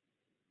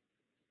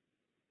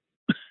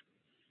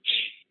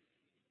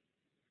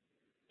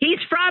 He's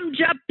from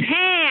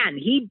Japan.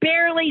 He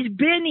barely's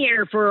been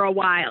here for a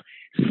while.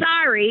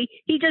 Sorry,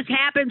 he just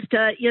happens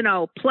to,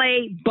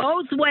 play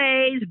both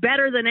ways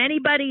better than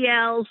anybody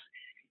else.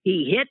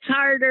 He hits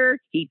harder,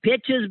 he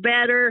pitches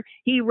better,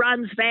 he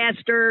runs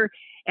faster,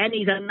 and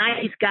he's a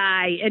nice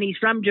guy, and he's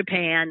from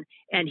Japan,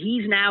 and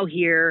he's now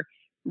here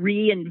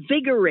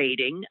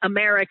reinvigorating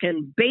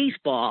American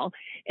baseball.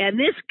 And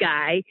this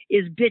guy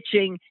is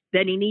bitching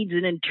that he needs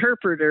an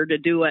interpreter to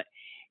do it.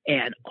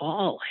 And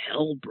all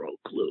hell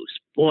broke loose.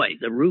 Boy,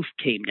 the roof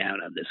came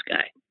down on this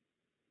guy,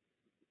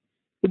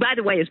 who, by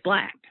the way, is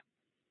black.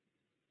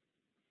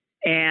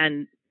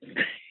 And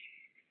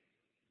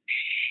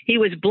he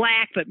was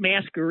black, but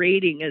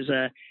masquerading as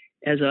a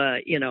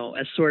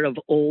sort of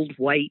old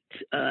white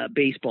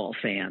baseball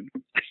fan.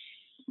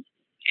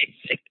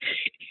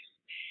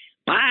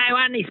 Why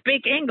wouldn't he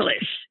speak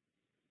English?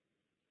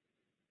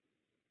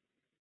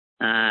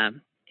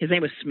 His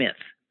name was Smith,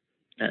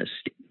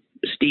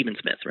 Stephen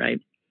Smith, right?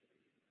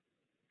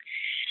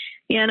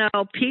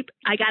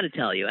 I got to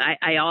tell you,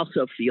 I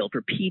also feel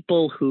for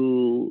people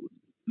who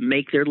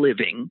make their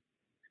living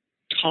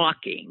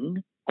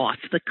talking off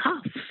the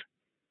cuff.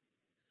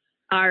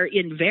 are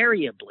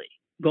invariably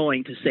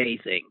going to say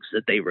things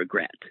that they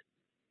regret.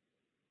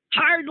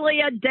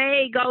 Hardly a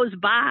day goes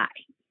by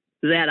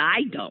that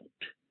I don't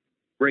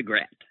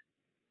regret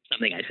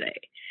something I say.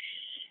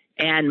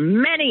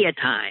 And many a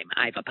time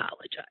I've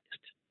apologized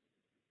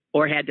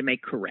or had to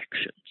make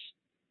corrections,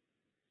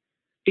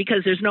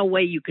 because there's no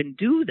way you can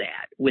do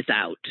that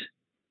without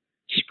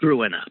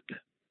screwing up.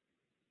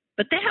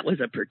 But that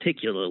was a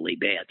particularly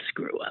bad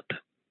screw up.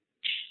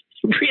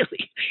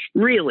 Really,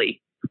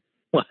 really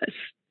was.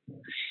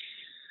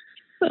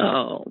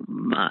 Oh,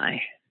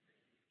 my.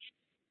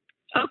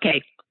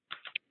 Okay,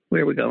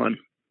 where are we going?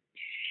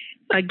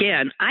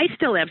 Again, I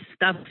still have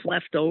stuff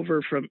left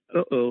over from...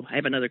 I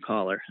have another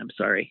caller. I'm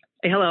sorry.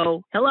 Hey,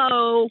 hello.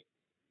 Hello.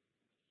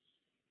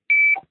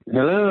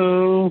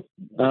 Hello.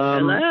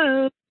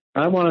 Hello.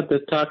 I wanted to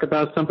talk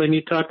about something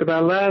you talked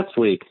about last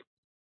week.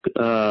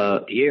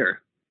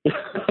 Dear.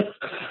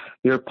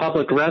 Your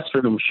public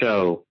restroom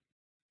show.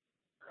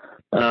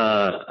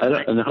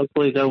 And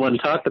hopefully no one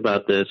talked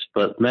about this,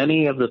 but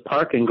many of the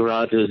parking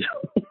garages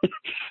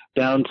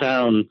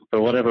downtown, for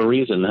whatever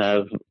reason,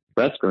 have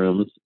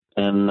restrooms.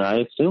 And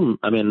I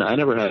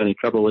never had any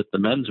trouble with the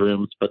men's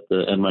rooms,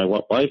 and my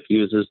wife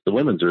uses the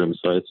women's rooms,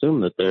 so I assume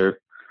that they're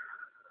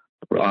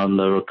on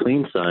the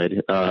clean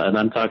side. And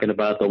I'm talking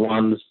about the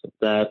ones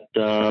that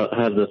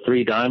have the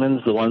 3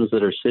 diamonds, the ones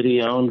that are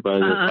city-owned by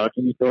the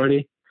Parking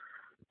Authority.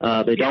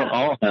 They don't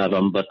all have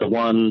them, but the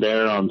one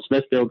there on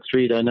Smithfield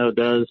Street I know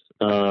does.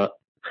 The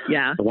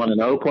one in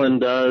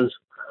Oakland does.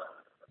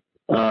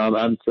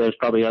 There's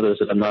probably others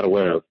that I'm not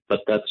aware of,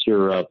 but that's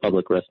your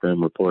public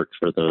restroom report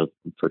for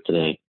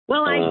today.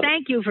 Well, I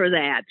thank you for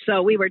that.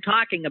 So we were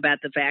talking about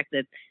the fact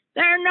that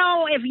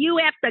if you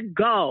have to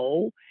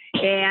go,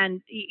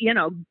 and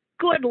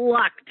good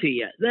luck to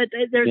you.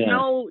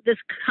 This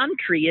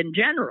country in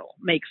general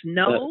makes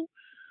no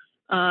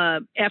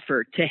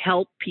effort to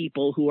help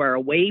people who are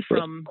away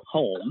from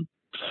home.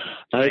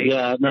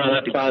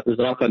 That thought is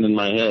often in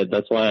my head.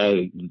 That's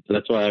why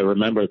I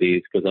remember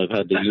these, because I've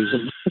had to use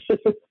them.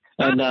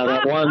 And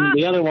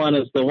the other one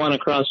is the one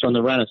across from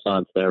the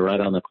Renaissance there,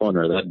 right on the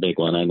corner. That big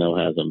one I know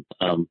has them.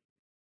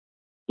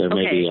 There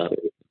may be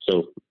others.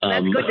 So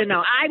that's good to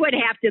know. I would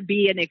have to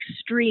be in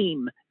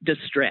extreme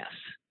distress.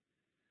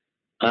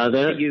 I'm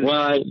obviously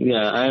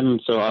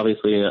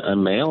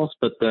I'm male,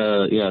 but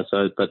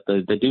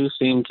they do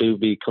seem to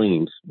be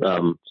cleaned.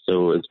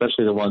 So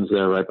especially the ones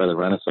there right by the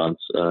Renaissance,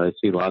 I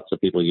see lots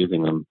of people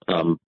using them.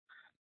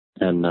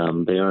 And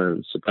they are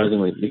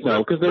surprisingly,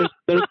 because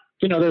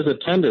there's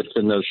attendance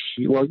in those.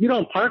 Well, you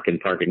don't park in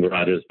parking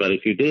garages, but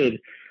if you did,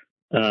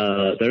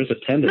 there's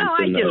attendance. No,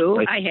 I do.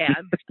 I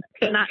have.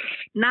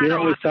 Not You're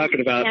always often.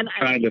 talking about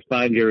trying to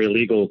find your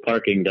illegal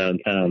parking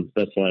downtown.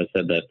 That's why I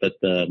said that. But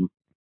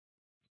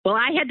well,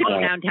 I had to go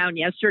downtown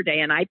yesterday,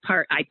 and I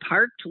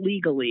parked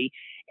legally,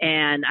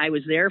 and I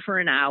was there for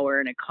an hour,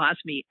 and it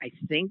cost me, I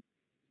think,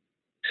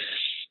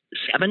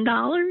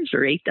 $7 or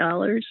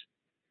 $8.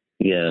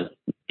 Yeah,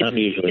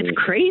 it's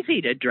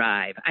crazy to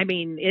drive. I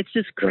mean, it's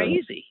just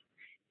crazy.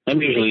 I'm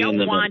usually in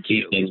them on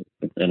evenings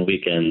and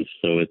weekends,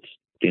 so it's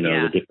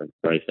the different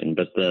pricing.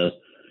 But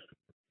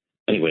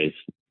anyways,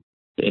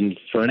 and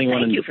for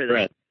anyone in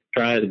distress,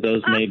 try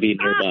those may be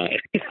nearby.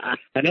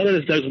 I know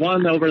there's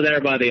one over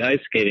there by the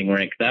ice skating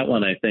rink. That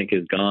one I think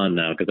is gone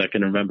now, because I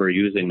can remember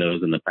using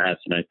those in the past,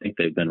 and I think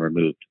they've been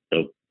removed.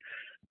 So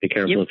be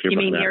careful if you're. You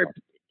mean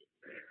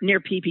near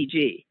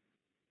PPG?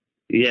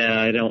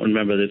 Yeah, I don't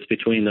remember. It's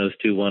between those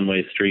two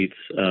one-way streets.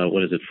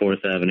 What is it?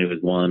 4th Avenue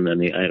is one,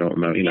 and I don't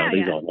remember.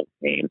 These all have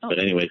names. But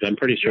anyways, I'm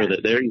pretty sure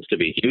that there used to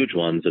be huge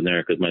ones in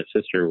there, because my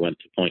sister went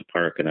to Point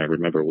Park, and I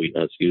remember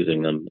us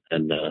using them,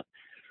 and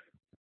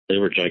they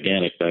were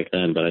gigantic back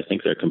then. But I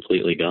think they're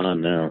completely gone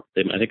now.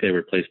 I think they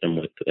replaced them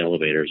with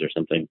elevators or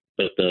something.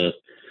 But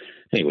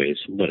anyways,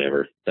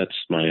 whatever. That's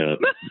my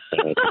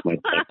my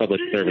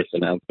public service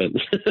announcement.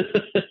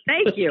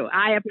 Thank you.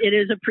 It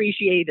is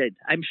appreciated,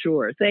 I'm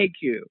sure.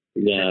 Thank you.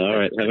 Yeah, all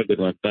right. Have a good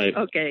one. Bye.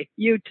 Okay,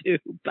 you too.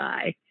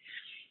 Bye.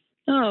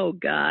 Oh,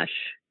 gosh.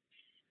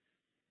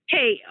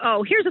 Hey,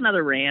 here's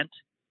another rant,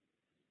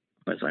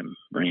 as I'm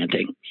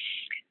ranting.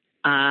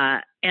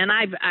 And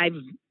I've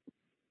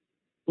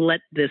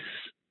let this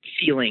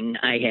feeling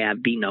I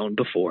have be known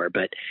before,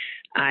 but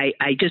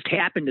I just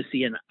happened to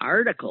see an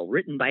article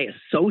written by a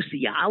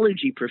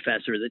sociology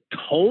professor that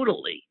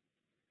totally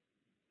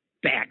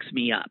backs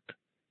me up.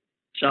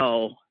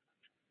 So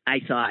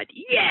I thought,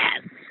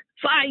 yes,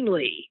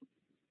 finally.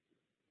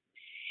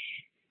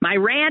 My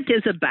rant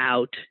is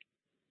about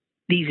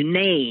these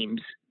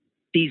names,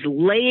 these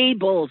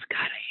labels. God,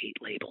 I hate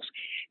labels.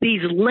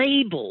 These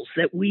labels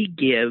that we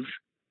give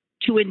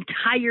to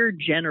entire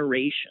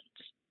generations.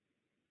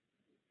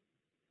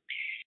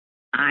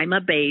 I'm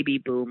a baby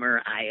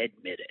boomer. I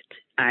admit it.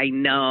 I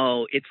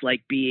know it's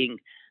like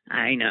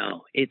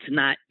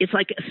it's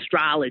like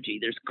astrology.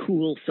 There's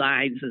cool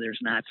signs and there's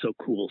not so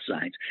cool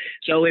signs.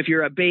 So if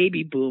you're a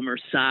baby boomer,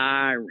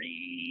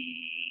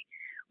 sorry.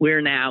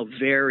 We're now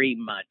very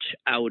much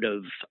out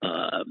of,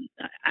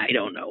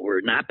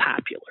 we're not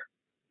popular.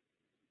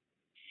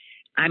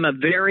 I'm a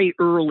very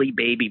early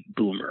baby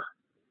boomer.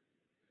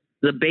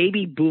 The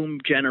baby boom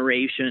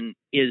generation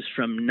is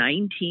from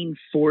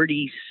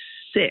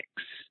 1946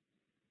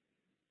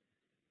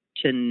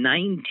 to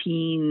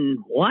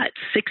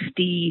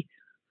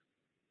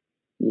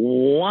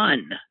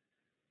 61.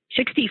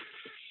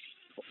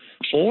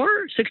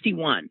 64?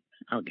 61.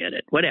 I'll get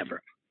it.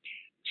 Whatever.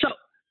 So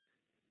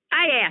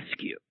I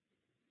ask you,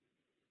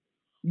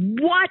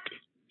 what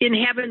in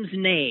heaven's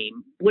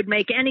name would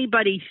make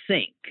anybody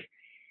think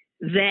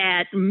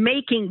that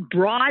making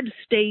broad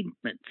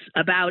statements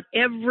about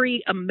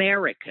every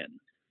American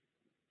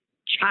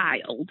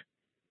child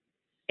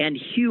and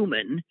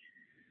human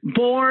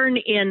born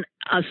in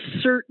a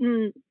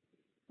certain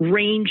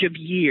range of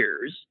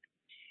years,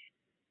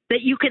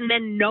 that you can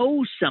then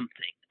know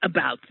something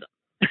about them,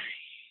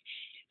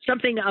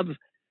 something of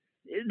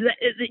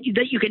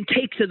that you can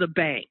take to the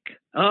bank?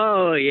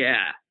 Oh,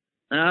 yeah.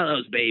 Oh,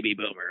 those baby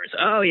boomers.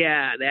 Oh,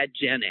 yeah, that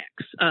Gen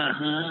X.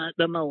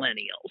 The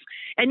millennials.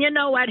 And you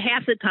know what?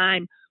 Half the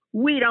time,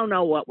 we don't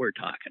know what we're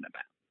talking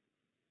about.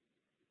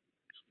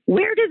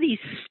 Where do these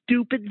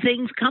stupid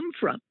things come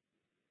from?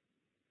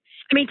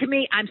 I mean, to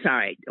me, I'm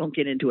sorry, don't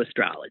get into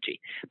astrology,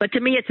 but to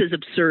me, it's as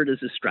absurd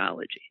as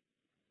astrology.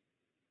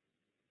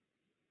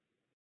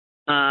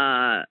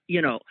 That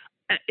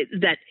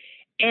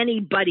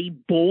anybody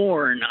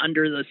born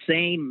under the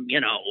same,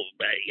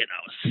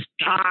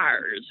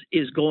 stars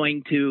is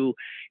going to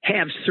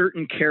have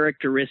certain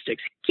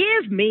characteristics.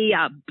 Give me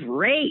a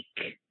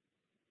break.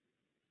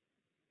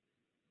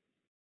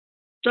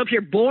 So if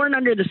you're born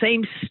under the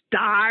same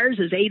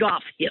stars as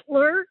Adolf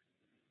Hitler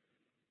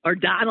or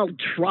Donald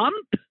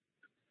Trump,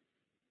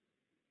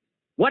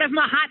 what if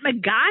Mahatma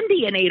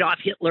Gandhi and Adolf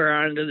Hitler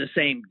are under the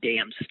same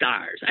damn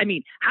stars? I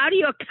mean, how do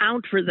you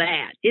account for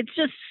that? It's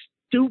just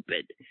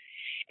stupid.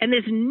 And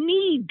this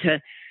need to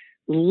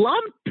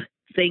lump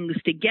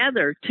things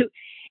together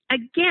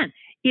again,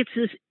 it's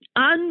this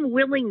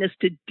unwillingness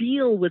to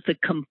deal with the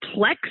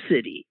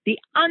complexity, the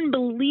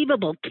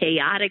unbelievable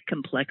chaotic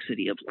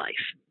complexity of life,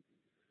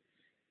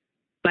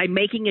 by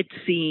making it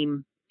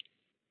seem,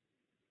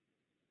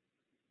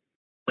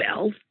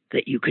 well,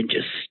 that you can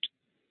just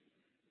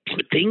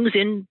put things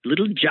in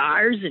little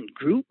jars and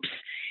groups,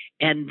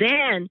 and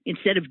then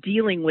instead of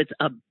dealing with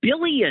a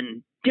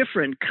billion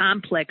different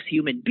complex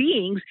human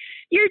beings,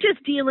 you're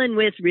just dealing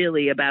with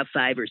really about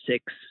 5 or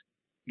 6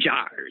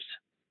 jars.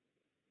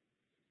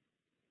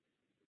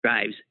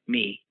 Drives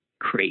me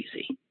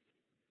crazy.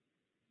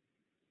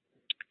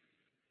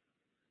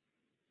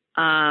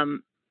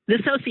 The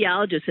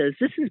sociologist says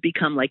this has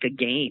become like a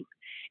game,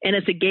 and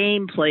it's a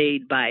game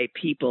played by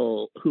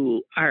people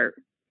who are,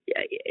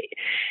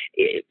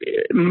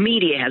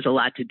 media has a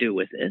lot to do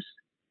with this.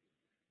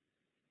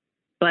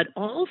 But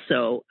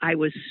also, I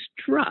was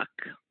struck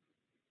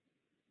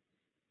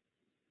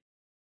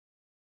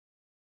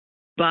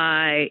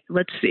by,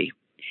 let's see.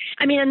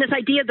 I mean, and this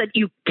idea that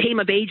you came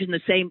of age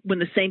when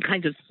the same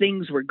kinds of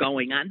things were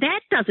going on,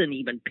 that doesn't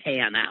even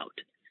pan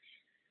out.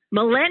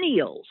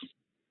 Millennials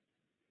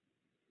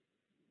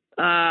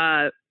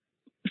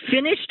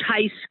finished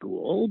high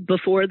school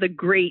before the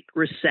Great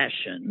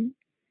Recession,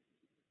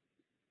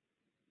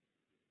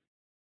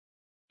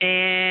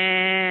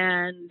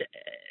 and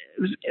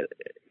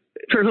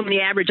for whom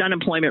the average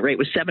unemployment rate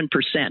was 7%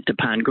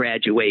 upon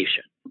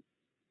graduation.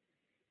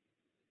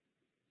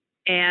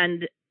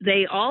 And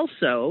they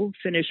also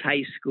finished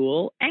high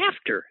school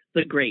after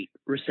the Great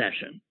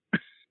Recession,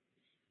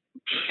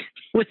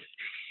 with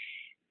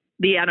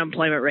the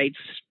unemployment rate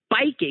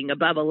spiking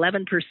above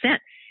 11%.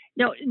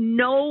 Now,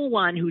 no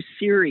one who's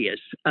serious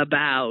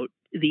about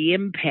the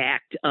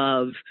impact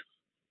of,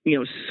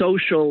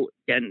 social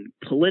and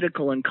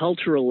political and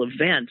cultural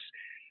events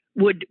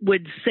would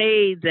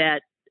say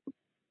that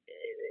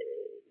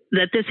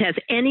this has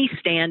any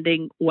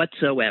standing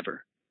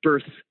whatsoever,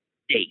 birth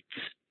dates.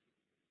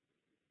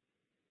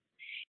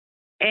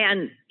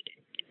 And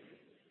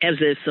as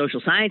this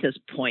social scientist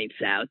points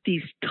out,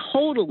 these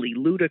totally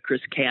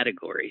ludicrous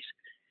categories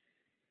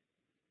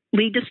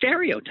lead to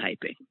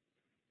stereotyping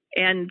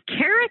and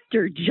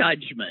character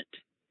judgment,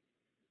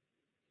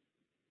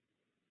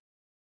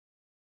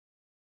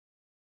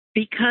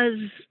 because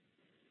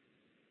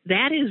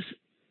that is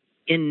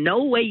in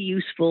no way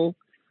useful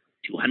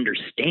to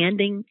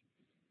understanding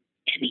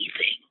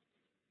anything.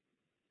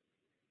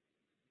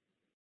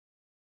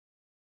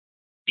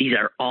 These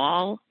are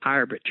all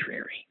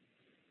arbitrary.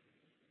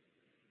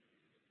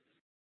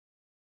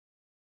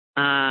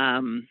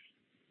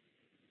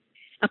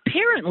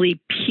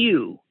 Apparently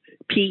Pew,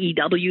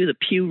 P-E-W, the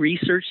Pew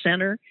Research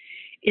Center,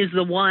 is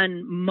the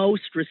one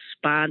most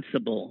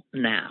responsible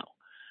now.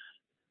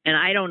 And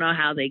I don't know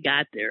how they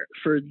got there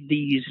for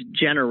these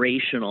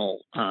generational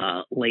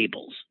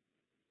labels.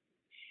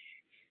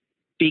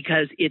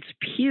 Because it's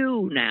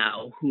Pew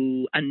now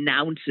who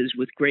announces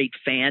with great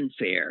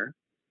fanfare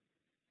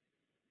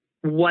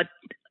what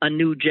a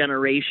new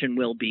generation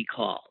will be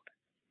called.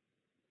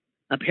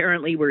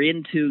 Apparently we're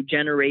into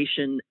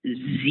Generation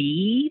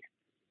Z.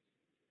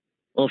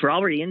 Well, if we're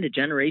already into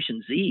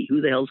Generation Z, who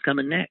the hell's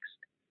coming next?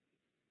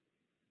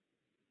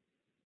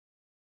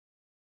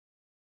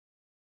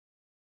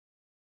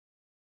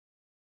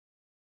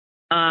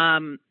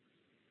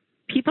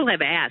 People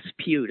have asked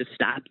Pew to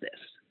stop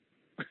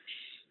this.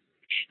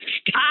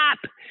 Stop,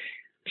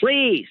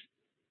 please.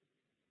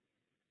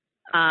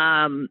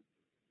 And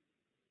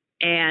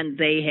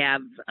they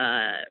have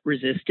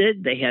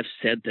resisted. They have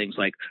said things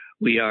like,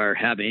 we are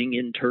having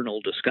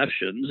internal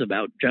discussions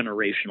about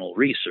generational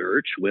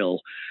research. It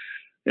will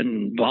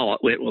involve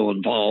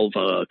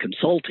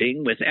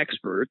consulting with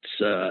experts,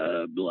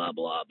 blah,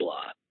 blah,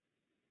 blah.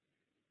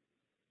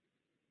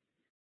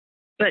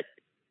 But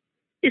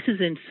this is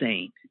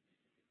insane.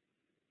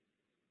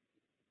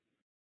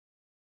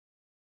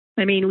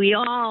 I mean,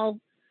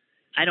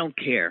 I don't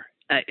care.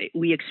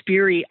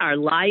 Our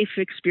life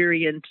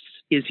experience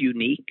is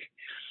unique.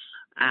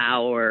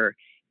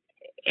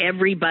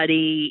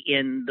 Everybody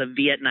in the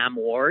Vietnam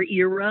War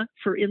era,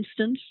 for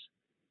instance,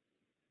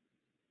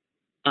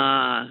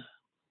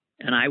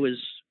 and I was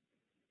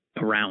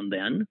around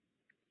then.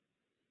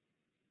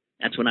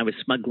 That's when I was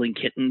smuggling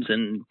kittens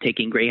and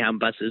taking Greyhound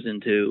buses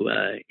into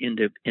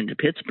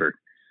Pittsburgh.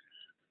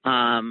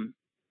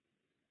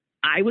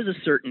 I was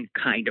a certain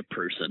kind of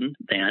person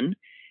then.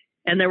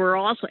 And there were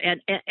also,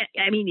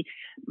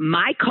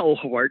 my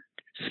cohort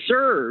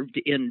served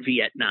in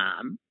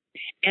Vietnam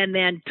and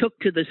then took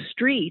to the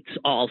streets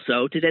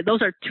also today.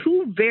 Those are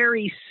two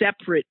very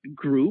separate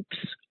groups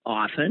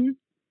often.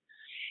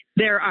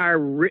 There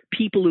are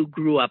people who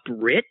grew up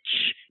rich,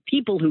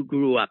 people who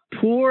grew up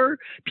poor,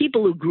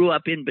 people who grew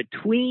up in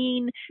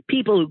between,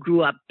 people who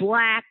grew up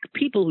black,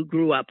 people who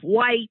grew up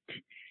white,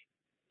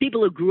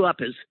 people who grew up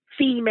as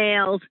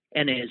females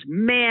and as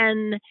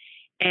men,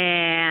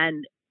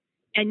 and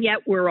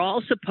yet we're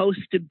all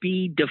supposed to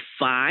be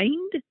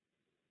defined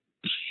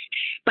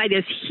by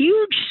this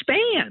huge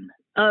span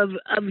of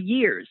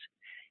years.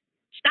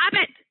 Stop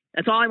it.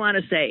 That's all I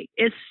want to say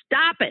is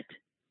stop it.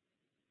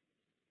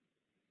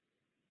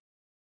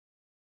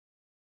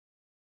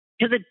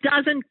 Because it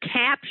doesn't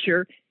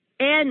capture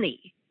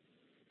any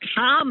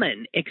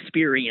common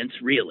experience,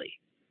 really,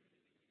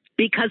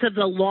 because of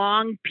the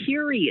long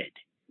period.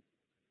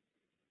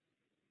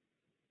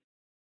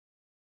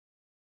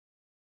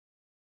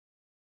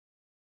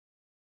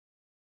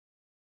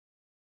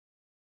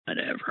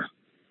 Whatever.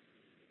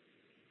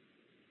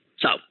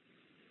 So,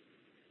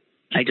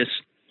 I just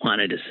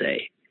wanted to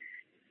say,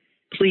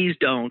 please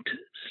don't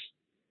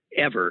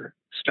ever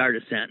start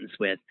a sentence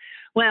with,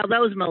 well,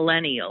 those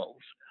millennials,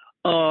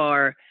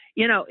 or,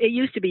 it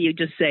used to be you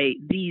just say,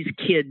 these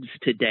kids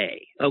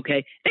today,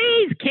 okay?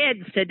 These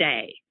kids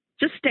today.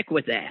 Just stick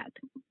with that.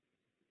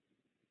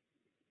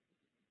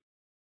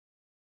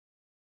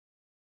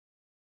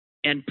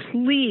 And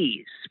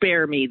please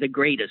spare me the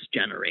greatest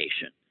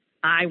generation.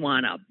 I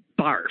want to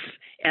barf.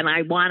 And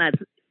I want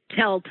to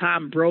tell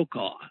Tom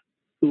Brokaw,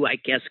 who I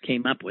guess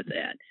came up with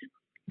that,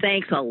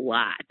 thanks a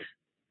lot.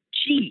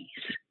 Jeez.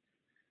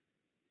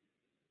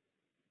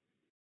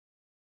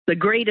 The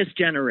greatest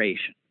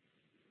generation.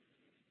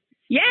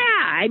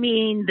 Yeah,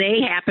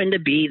 they happened to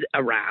be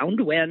around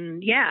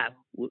when,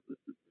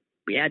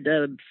 we had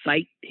to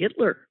fight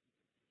Hitler.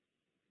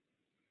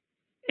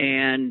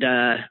 And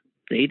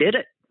they did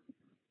it.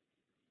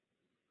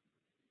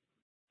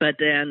 But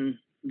then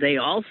they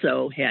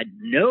also had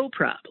no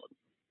problem,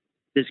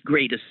 this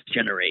greatest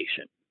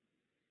generation,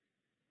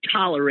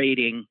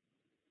 tolerating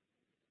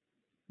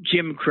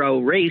Jim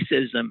Crow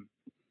racism,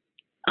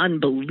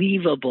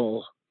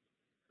 unbelievable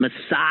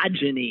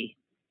misogyny,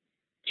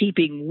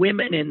 keeping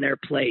women in their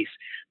place.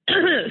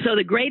 So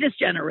the greatest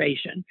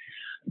generation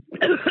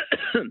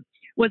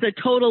was a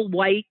total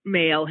white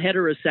male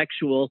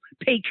heterosexual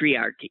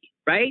patriarchy,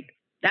 right?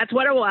 That's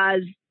what it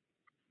was.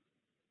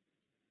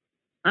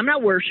 I'm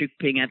not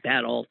worshiping at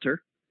that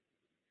altar.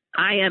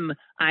 I am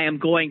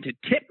going to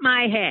tip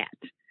my hat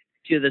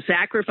to the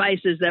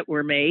sacrifices that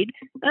were made.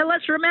 And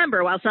let's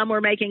remember, while some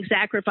were making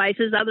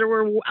sacrifices,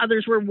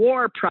 others were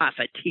war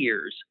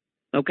profiteers.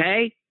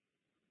 Okay?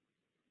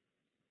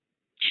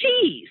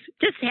 Jeez,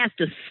 this has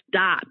to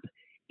stop.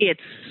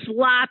 It's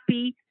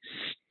sloppy,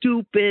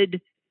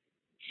 stupid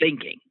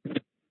thinking.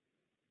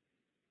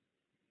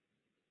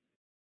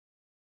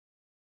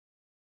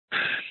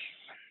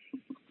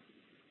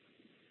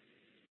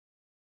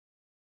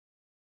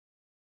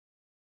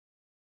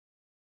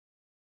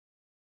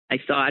 I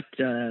thought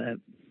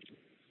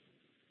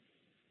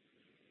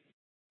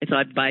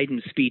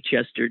Biden's speech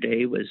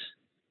yesterday was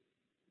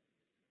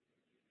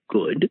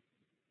good.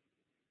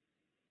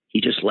 He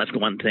just left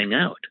one thing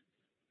out.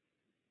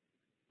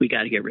 We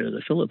got to get rid of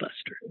the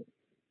filibuster,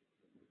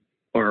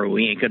 or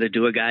we ain't going to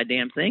do a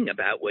goddamn thing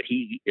about what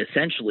he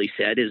essentially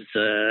said is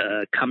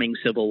a coming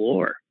civil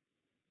war.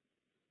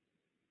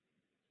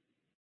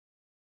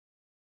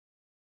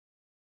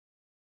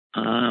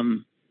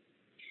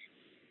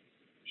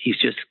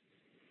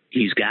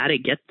 He's got to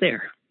get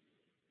there.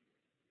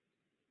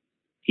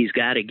 He's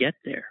got to get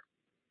there.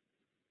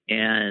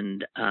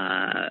 And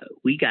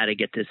we got to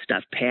get this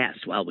stuff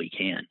passed while we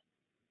can.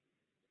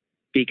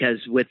 Because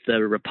with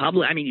the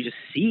Republic, you just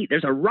see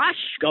there's a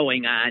rush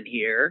going on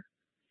here.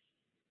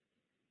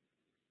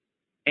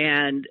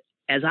 And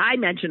as I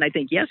mentioned, I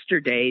think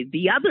yesterday,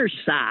 the other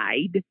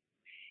side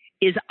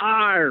is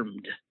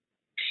armed,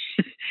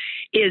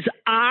 is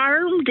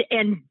armed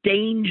and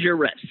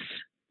dangerous.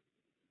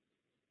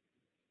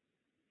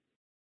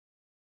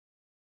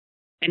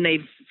 And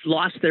they've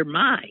lost their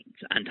minds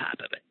on top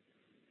of it.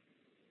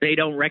 They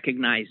don't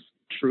recognize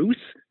truth.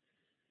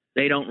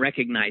 They don't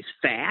recognize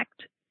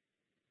fact.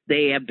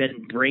 They have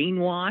been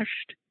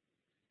brainwashed.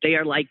 They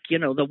are like,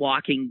 the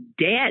Walking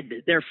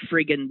Dead. They're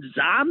friggin'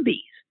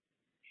 zombies.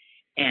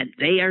 And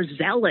they are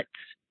zealots.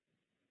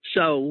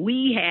 So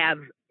we have,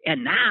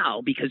 and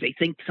now, because they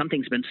think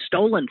something's been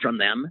stolen from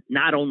them,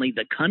 not only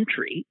the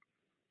country,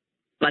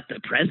 but the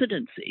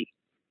presidency,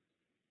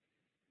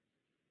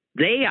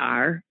 they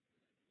are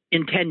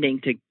intending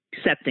to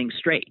set things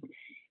straight.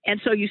 And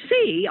so you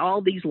see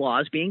all these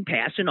laws being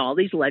passed in all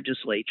these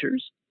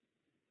legislatures.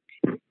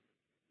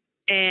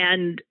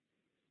 And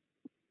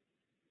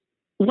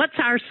what's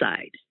our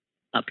side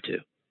up to?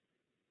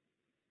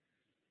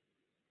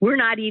 We're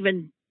not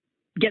even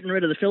getting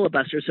rid of the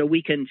filibuster so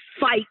we can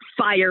fight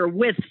fire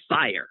with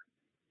fire.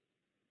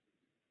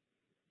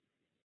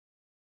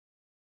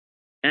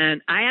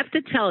 And I have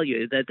to tell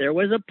you that there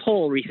was a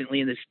poll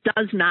recently, and this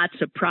does not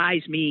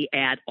surprise me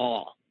at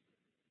all.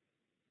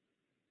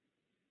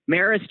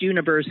 Marist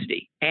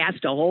University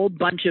asked a whole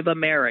bunch of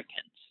Americans,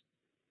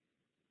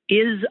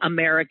 is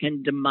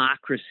American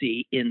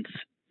democracy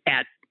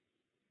at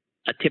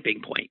a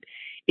tipping point?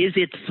 Is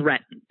it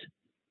threatened?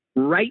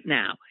 Right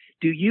now,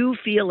 do you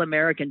feel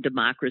American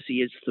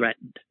democracy is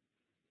threatened?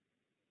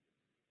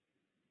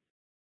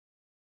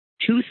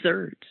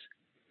 2/3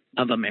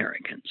 of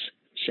Americans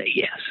say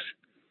yes.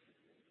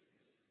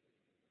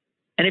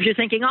 And if you're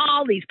thinking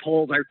all these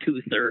polls are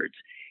 2/3,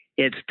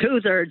 it's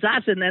 2/3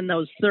 us and then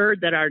those third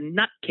that are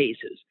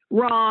nutcases.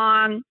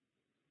 Wrong.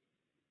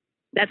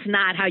 That's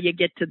not how you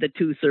get to the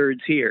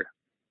 2/3 here.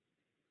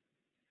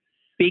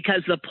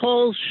 Because the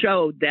polls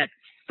showed that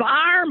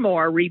far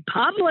more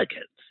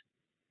Republicans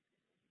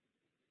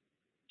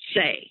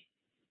say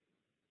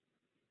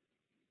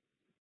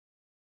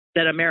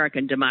that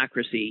American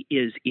democracy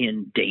is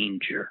in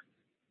danger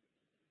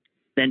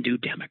than do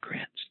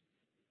Democrats.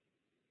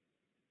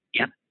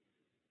 Yep.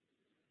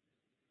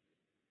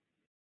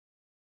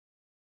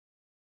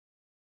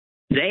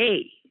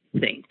 They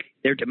think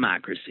their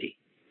democracy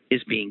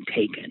is being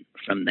taken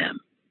from them.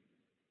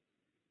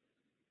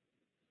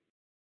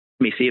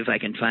 Let me see if I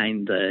can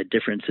find the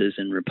differences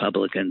in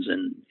Republicans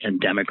and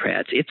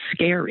Democrats. It's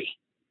scary.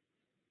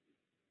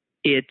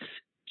 It's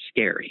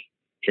scary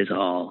is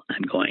all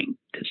I'm going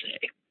to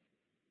say.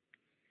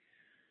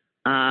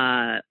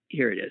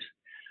 Here it is.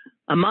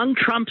 Among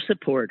Trump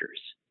supporters,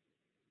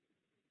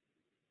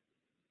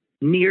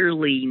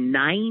 nearly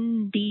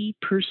 90%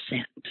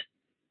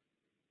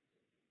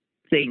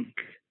 think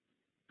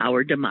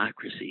our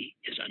democracy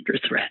is under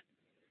threat.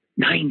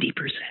 90%.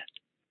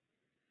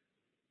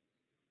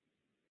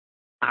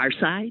 Our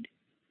side?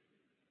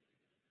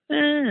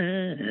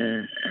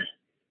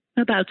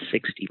 About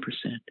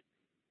 60%.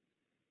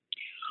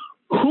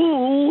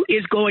 Who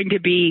is going to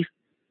be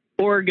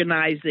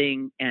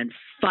organizing and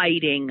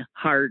fighting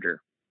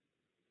harder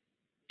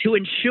to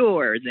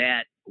ensure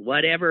that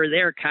whatever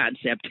their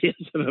concept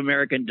is of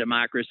American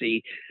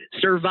democracy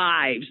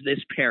survives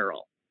this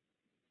peril?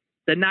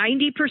 The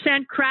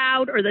 90%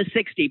 crowd or the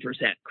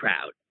 60%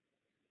 crowd?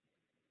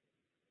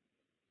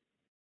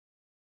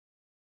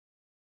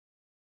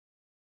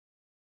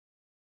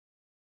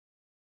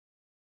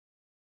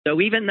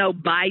 So even though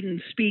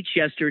Biden's speech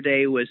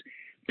yesterday was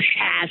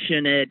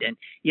passionate and,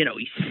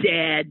 he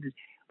said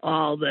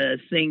all the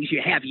things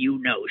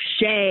no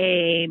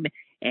shame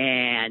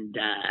and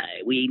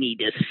we need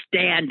to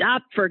stand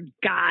up for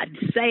God's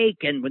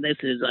sake, and when this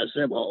is a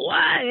civil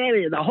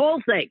war, the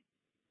whole thing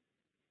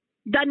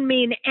doesn't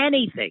mean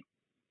anything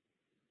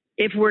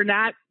if we're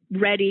not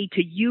ready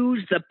to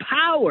use the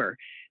power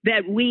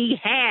that we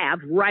have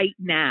right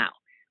now,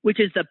 which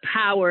is the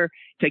power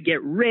to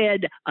get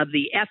rid of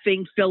the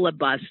effing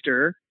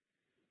filibuster,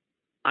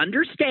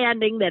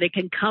 understanding that it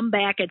can come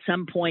back at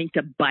some point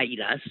to bite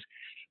us.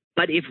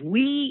 But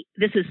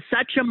this is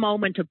such a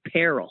moment of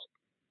peril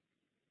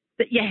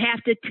that you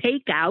have to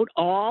take out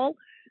all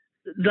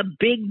the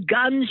big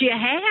guns you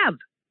have.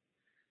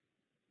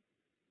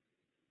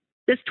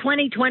 This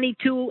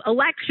 2022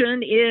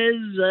 election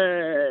is,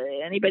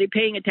 anybody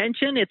paying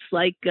attention? It's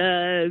like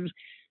a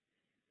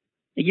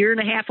year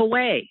and a half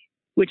away,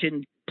 which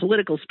in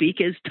political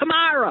speak is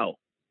tomorrow.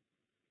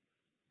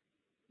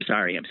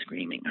 Sorry, I'm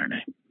screaming, aren't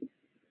I?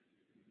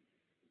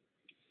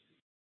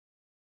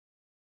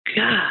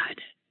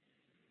 God.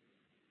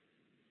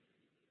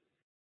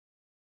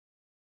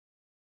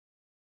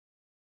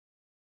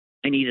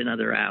 I need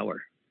another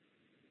hour.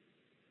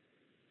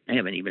 I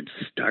haven't even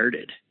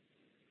started.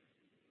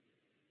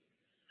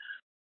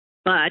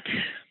 But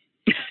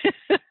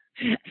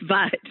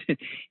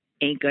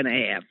ain't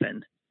gonna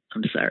happen.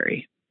 I'm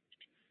sorry.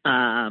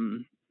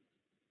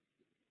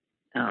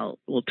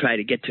 We'll try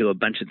to get to a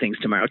bunch of things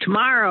tomorrow.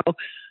 Tomorrow,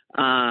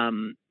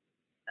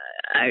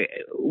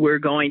 we're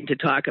going to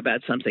talk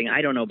about something.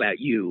 I don't know about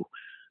you,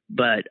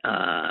 but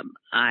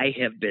I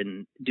have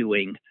been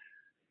doing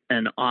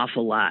an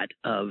awful lot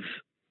of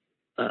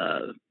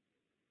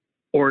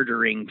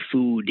ordering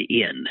food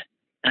in.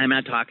 I'm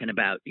not talking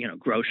about,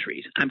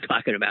 groceries. I'm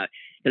talking about,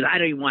 because I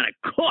don't even want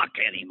to cook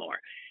anymore.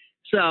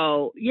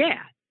 So,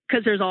 yeah,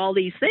 because there's all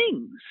these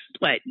things,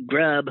 like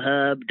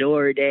Grubhub,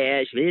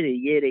 DoorDash,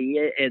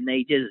 and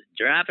they just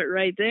drop it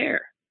right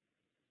there.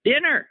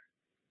 Dinner.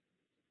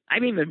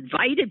 I've even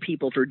invited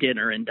people for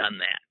dinner and done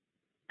that.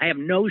 I have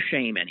no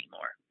shame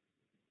anymore.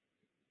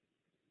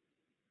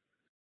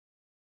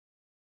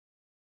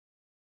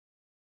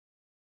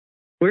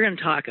 We're going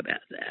to talk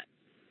about that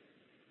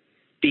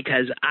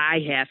because I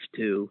have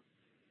to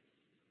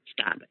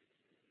stop it.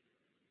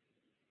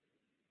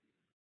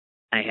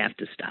 I have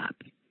to stop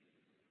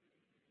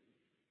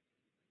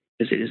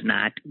because it is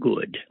not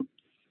good.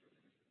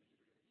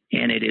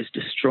 And it is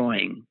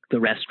destroying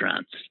the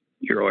restaurants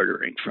you're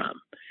ordering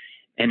from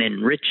and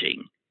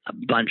enriching a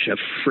bunch of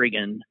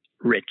friggin'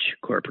 rich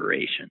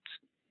corporations.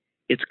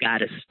 It's got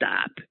to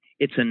stop.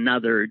 It's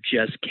another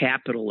just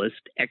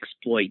capitalist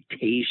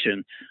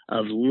exploitation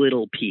of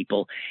little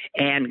people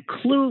and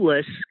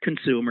clueless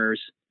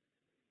consumers,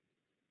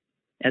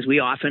 as we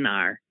often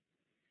are,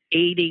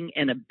 aiding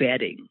and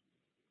abetting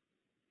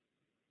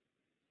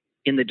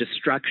in the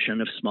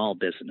destruction of small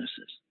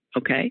businesses.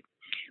 Okay?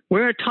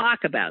 We're going to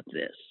talk about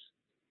this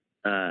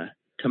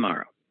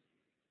tomorrow,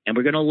 and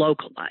we're going to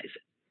localize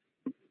it.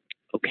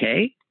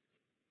 Okay?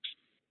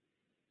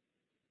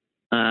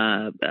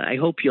 I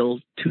hope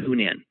you'll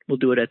tune in. We'll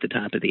do it at the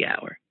top of the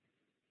hour.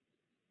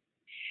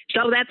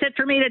 So that's it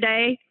for me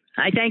today.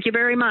 I thank you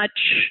very much.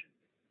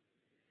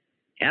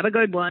 Have a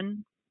good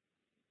one.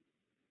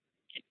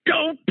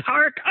 Don't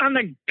park on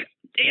the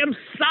damn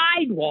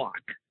sidewalk.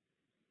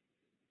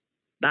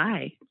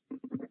 Bye.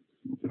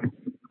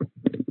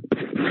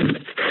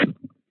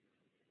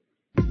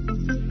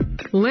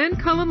 Lynn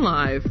Cullen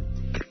Live,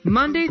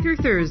 Monday through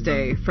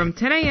Thursday from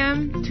 10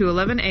 a.m. to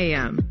 11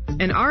 a.m.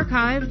 and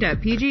archived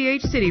at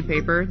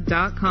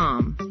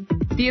pghcitypaper.com.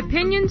 The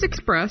opinions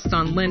expressed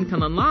on Lynn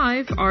Cullen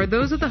Live are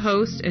those of the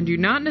host and do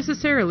not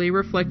necessarily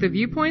reflect the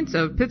viewpoints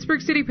of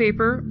Pittsburgh City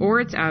Paper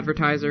or its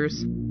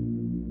advertisers.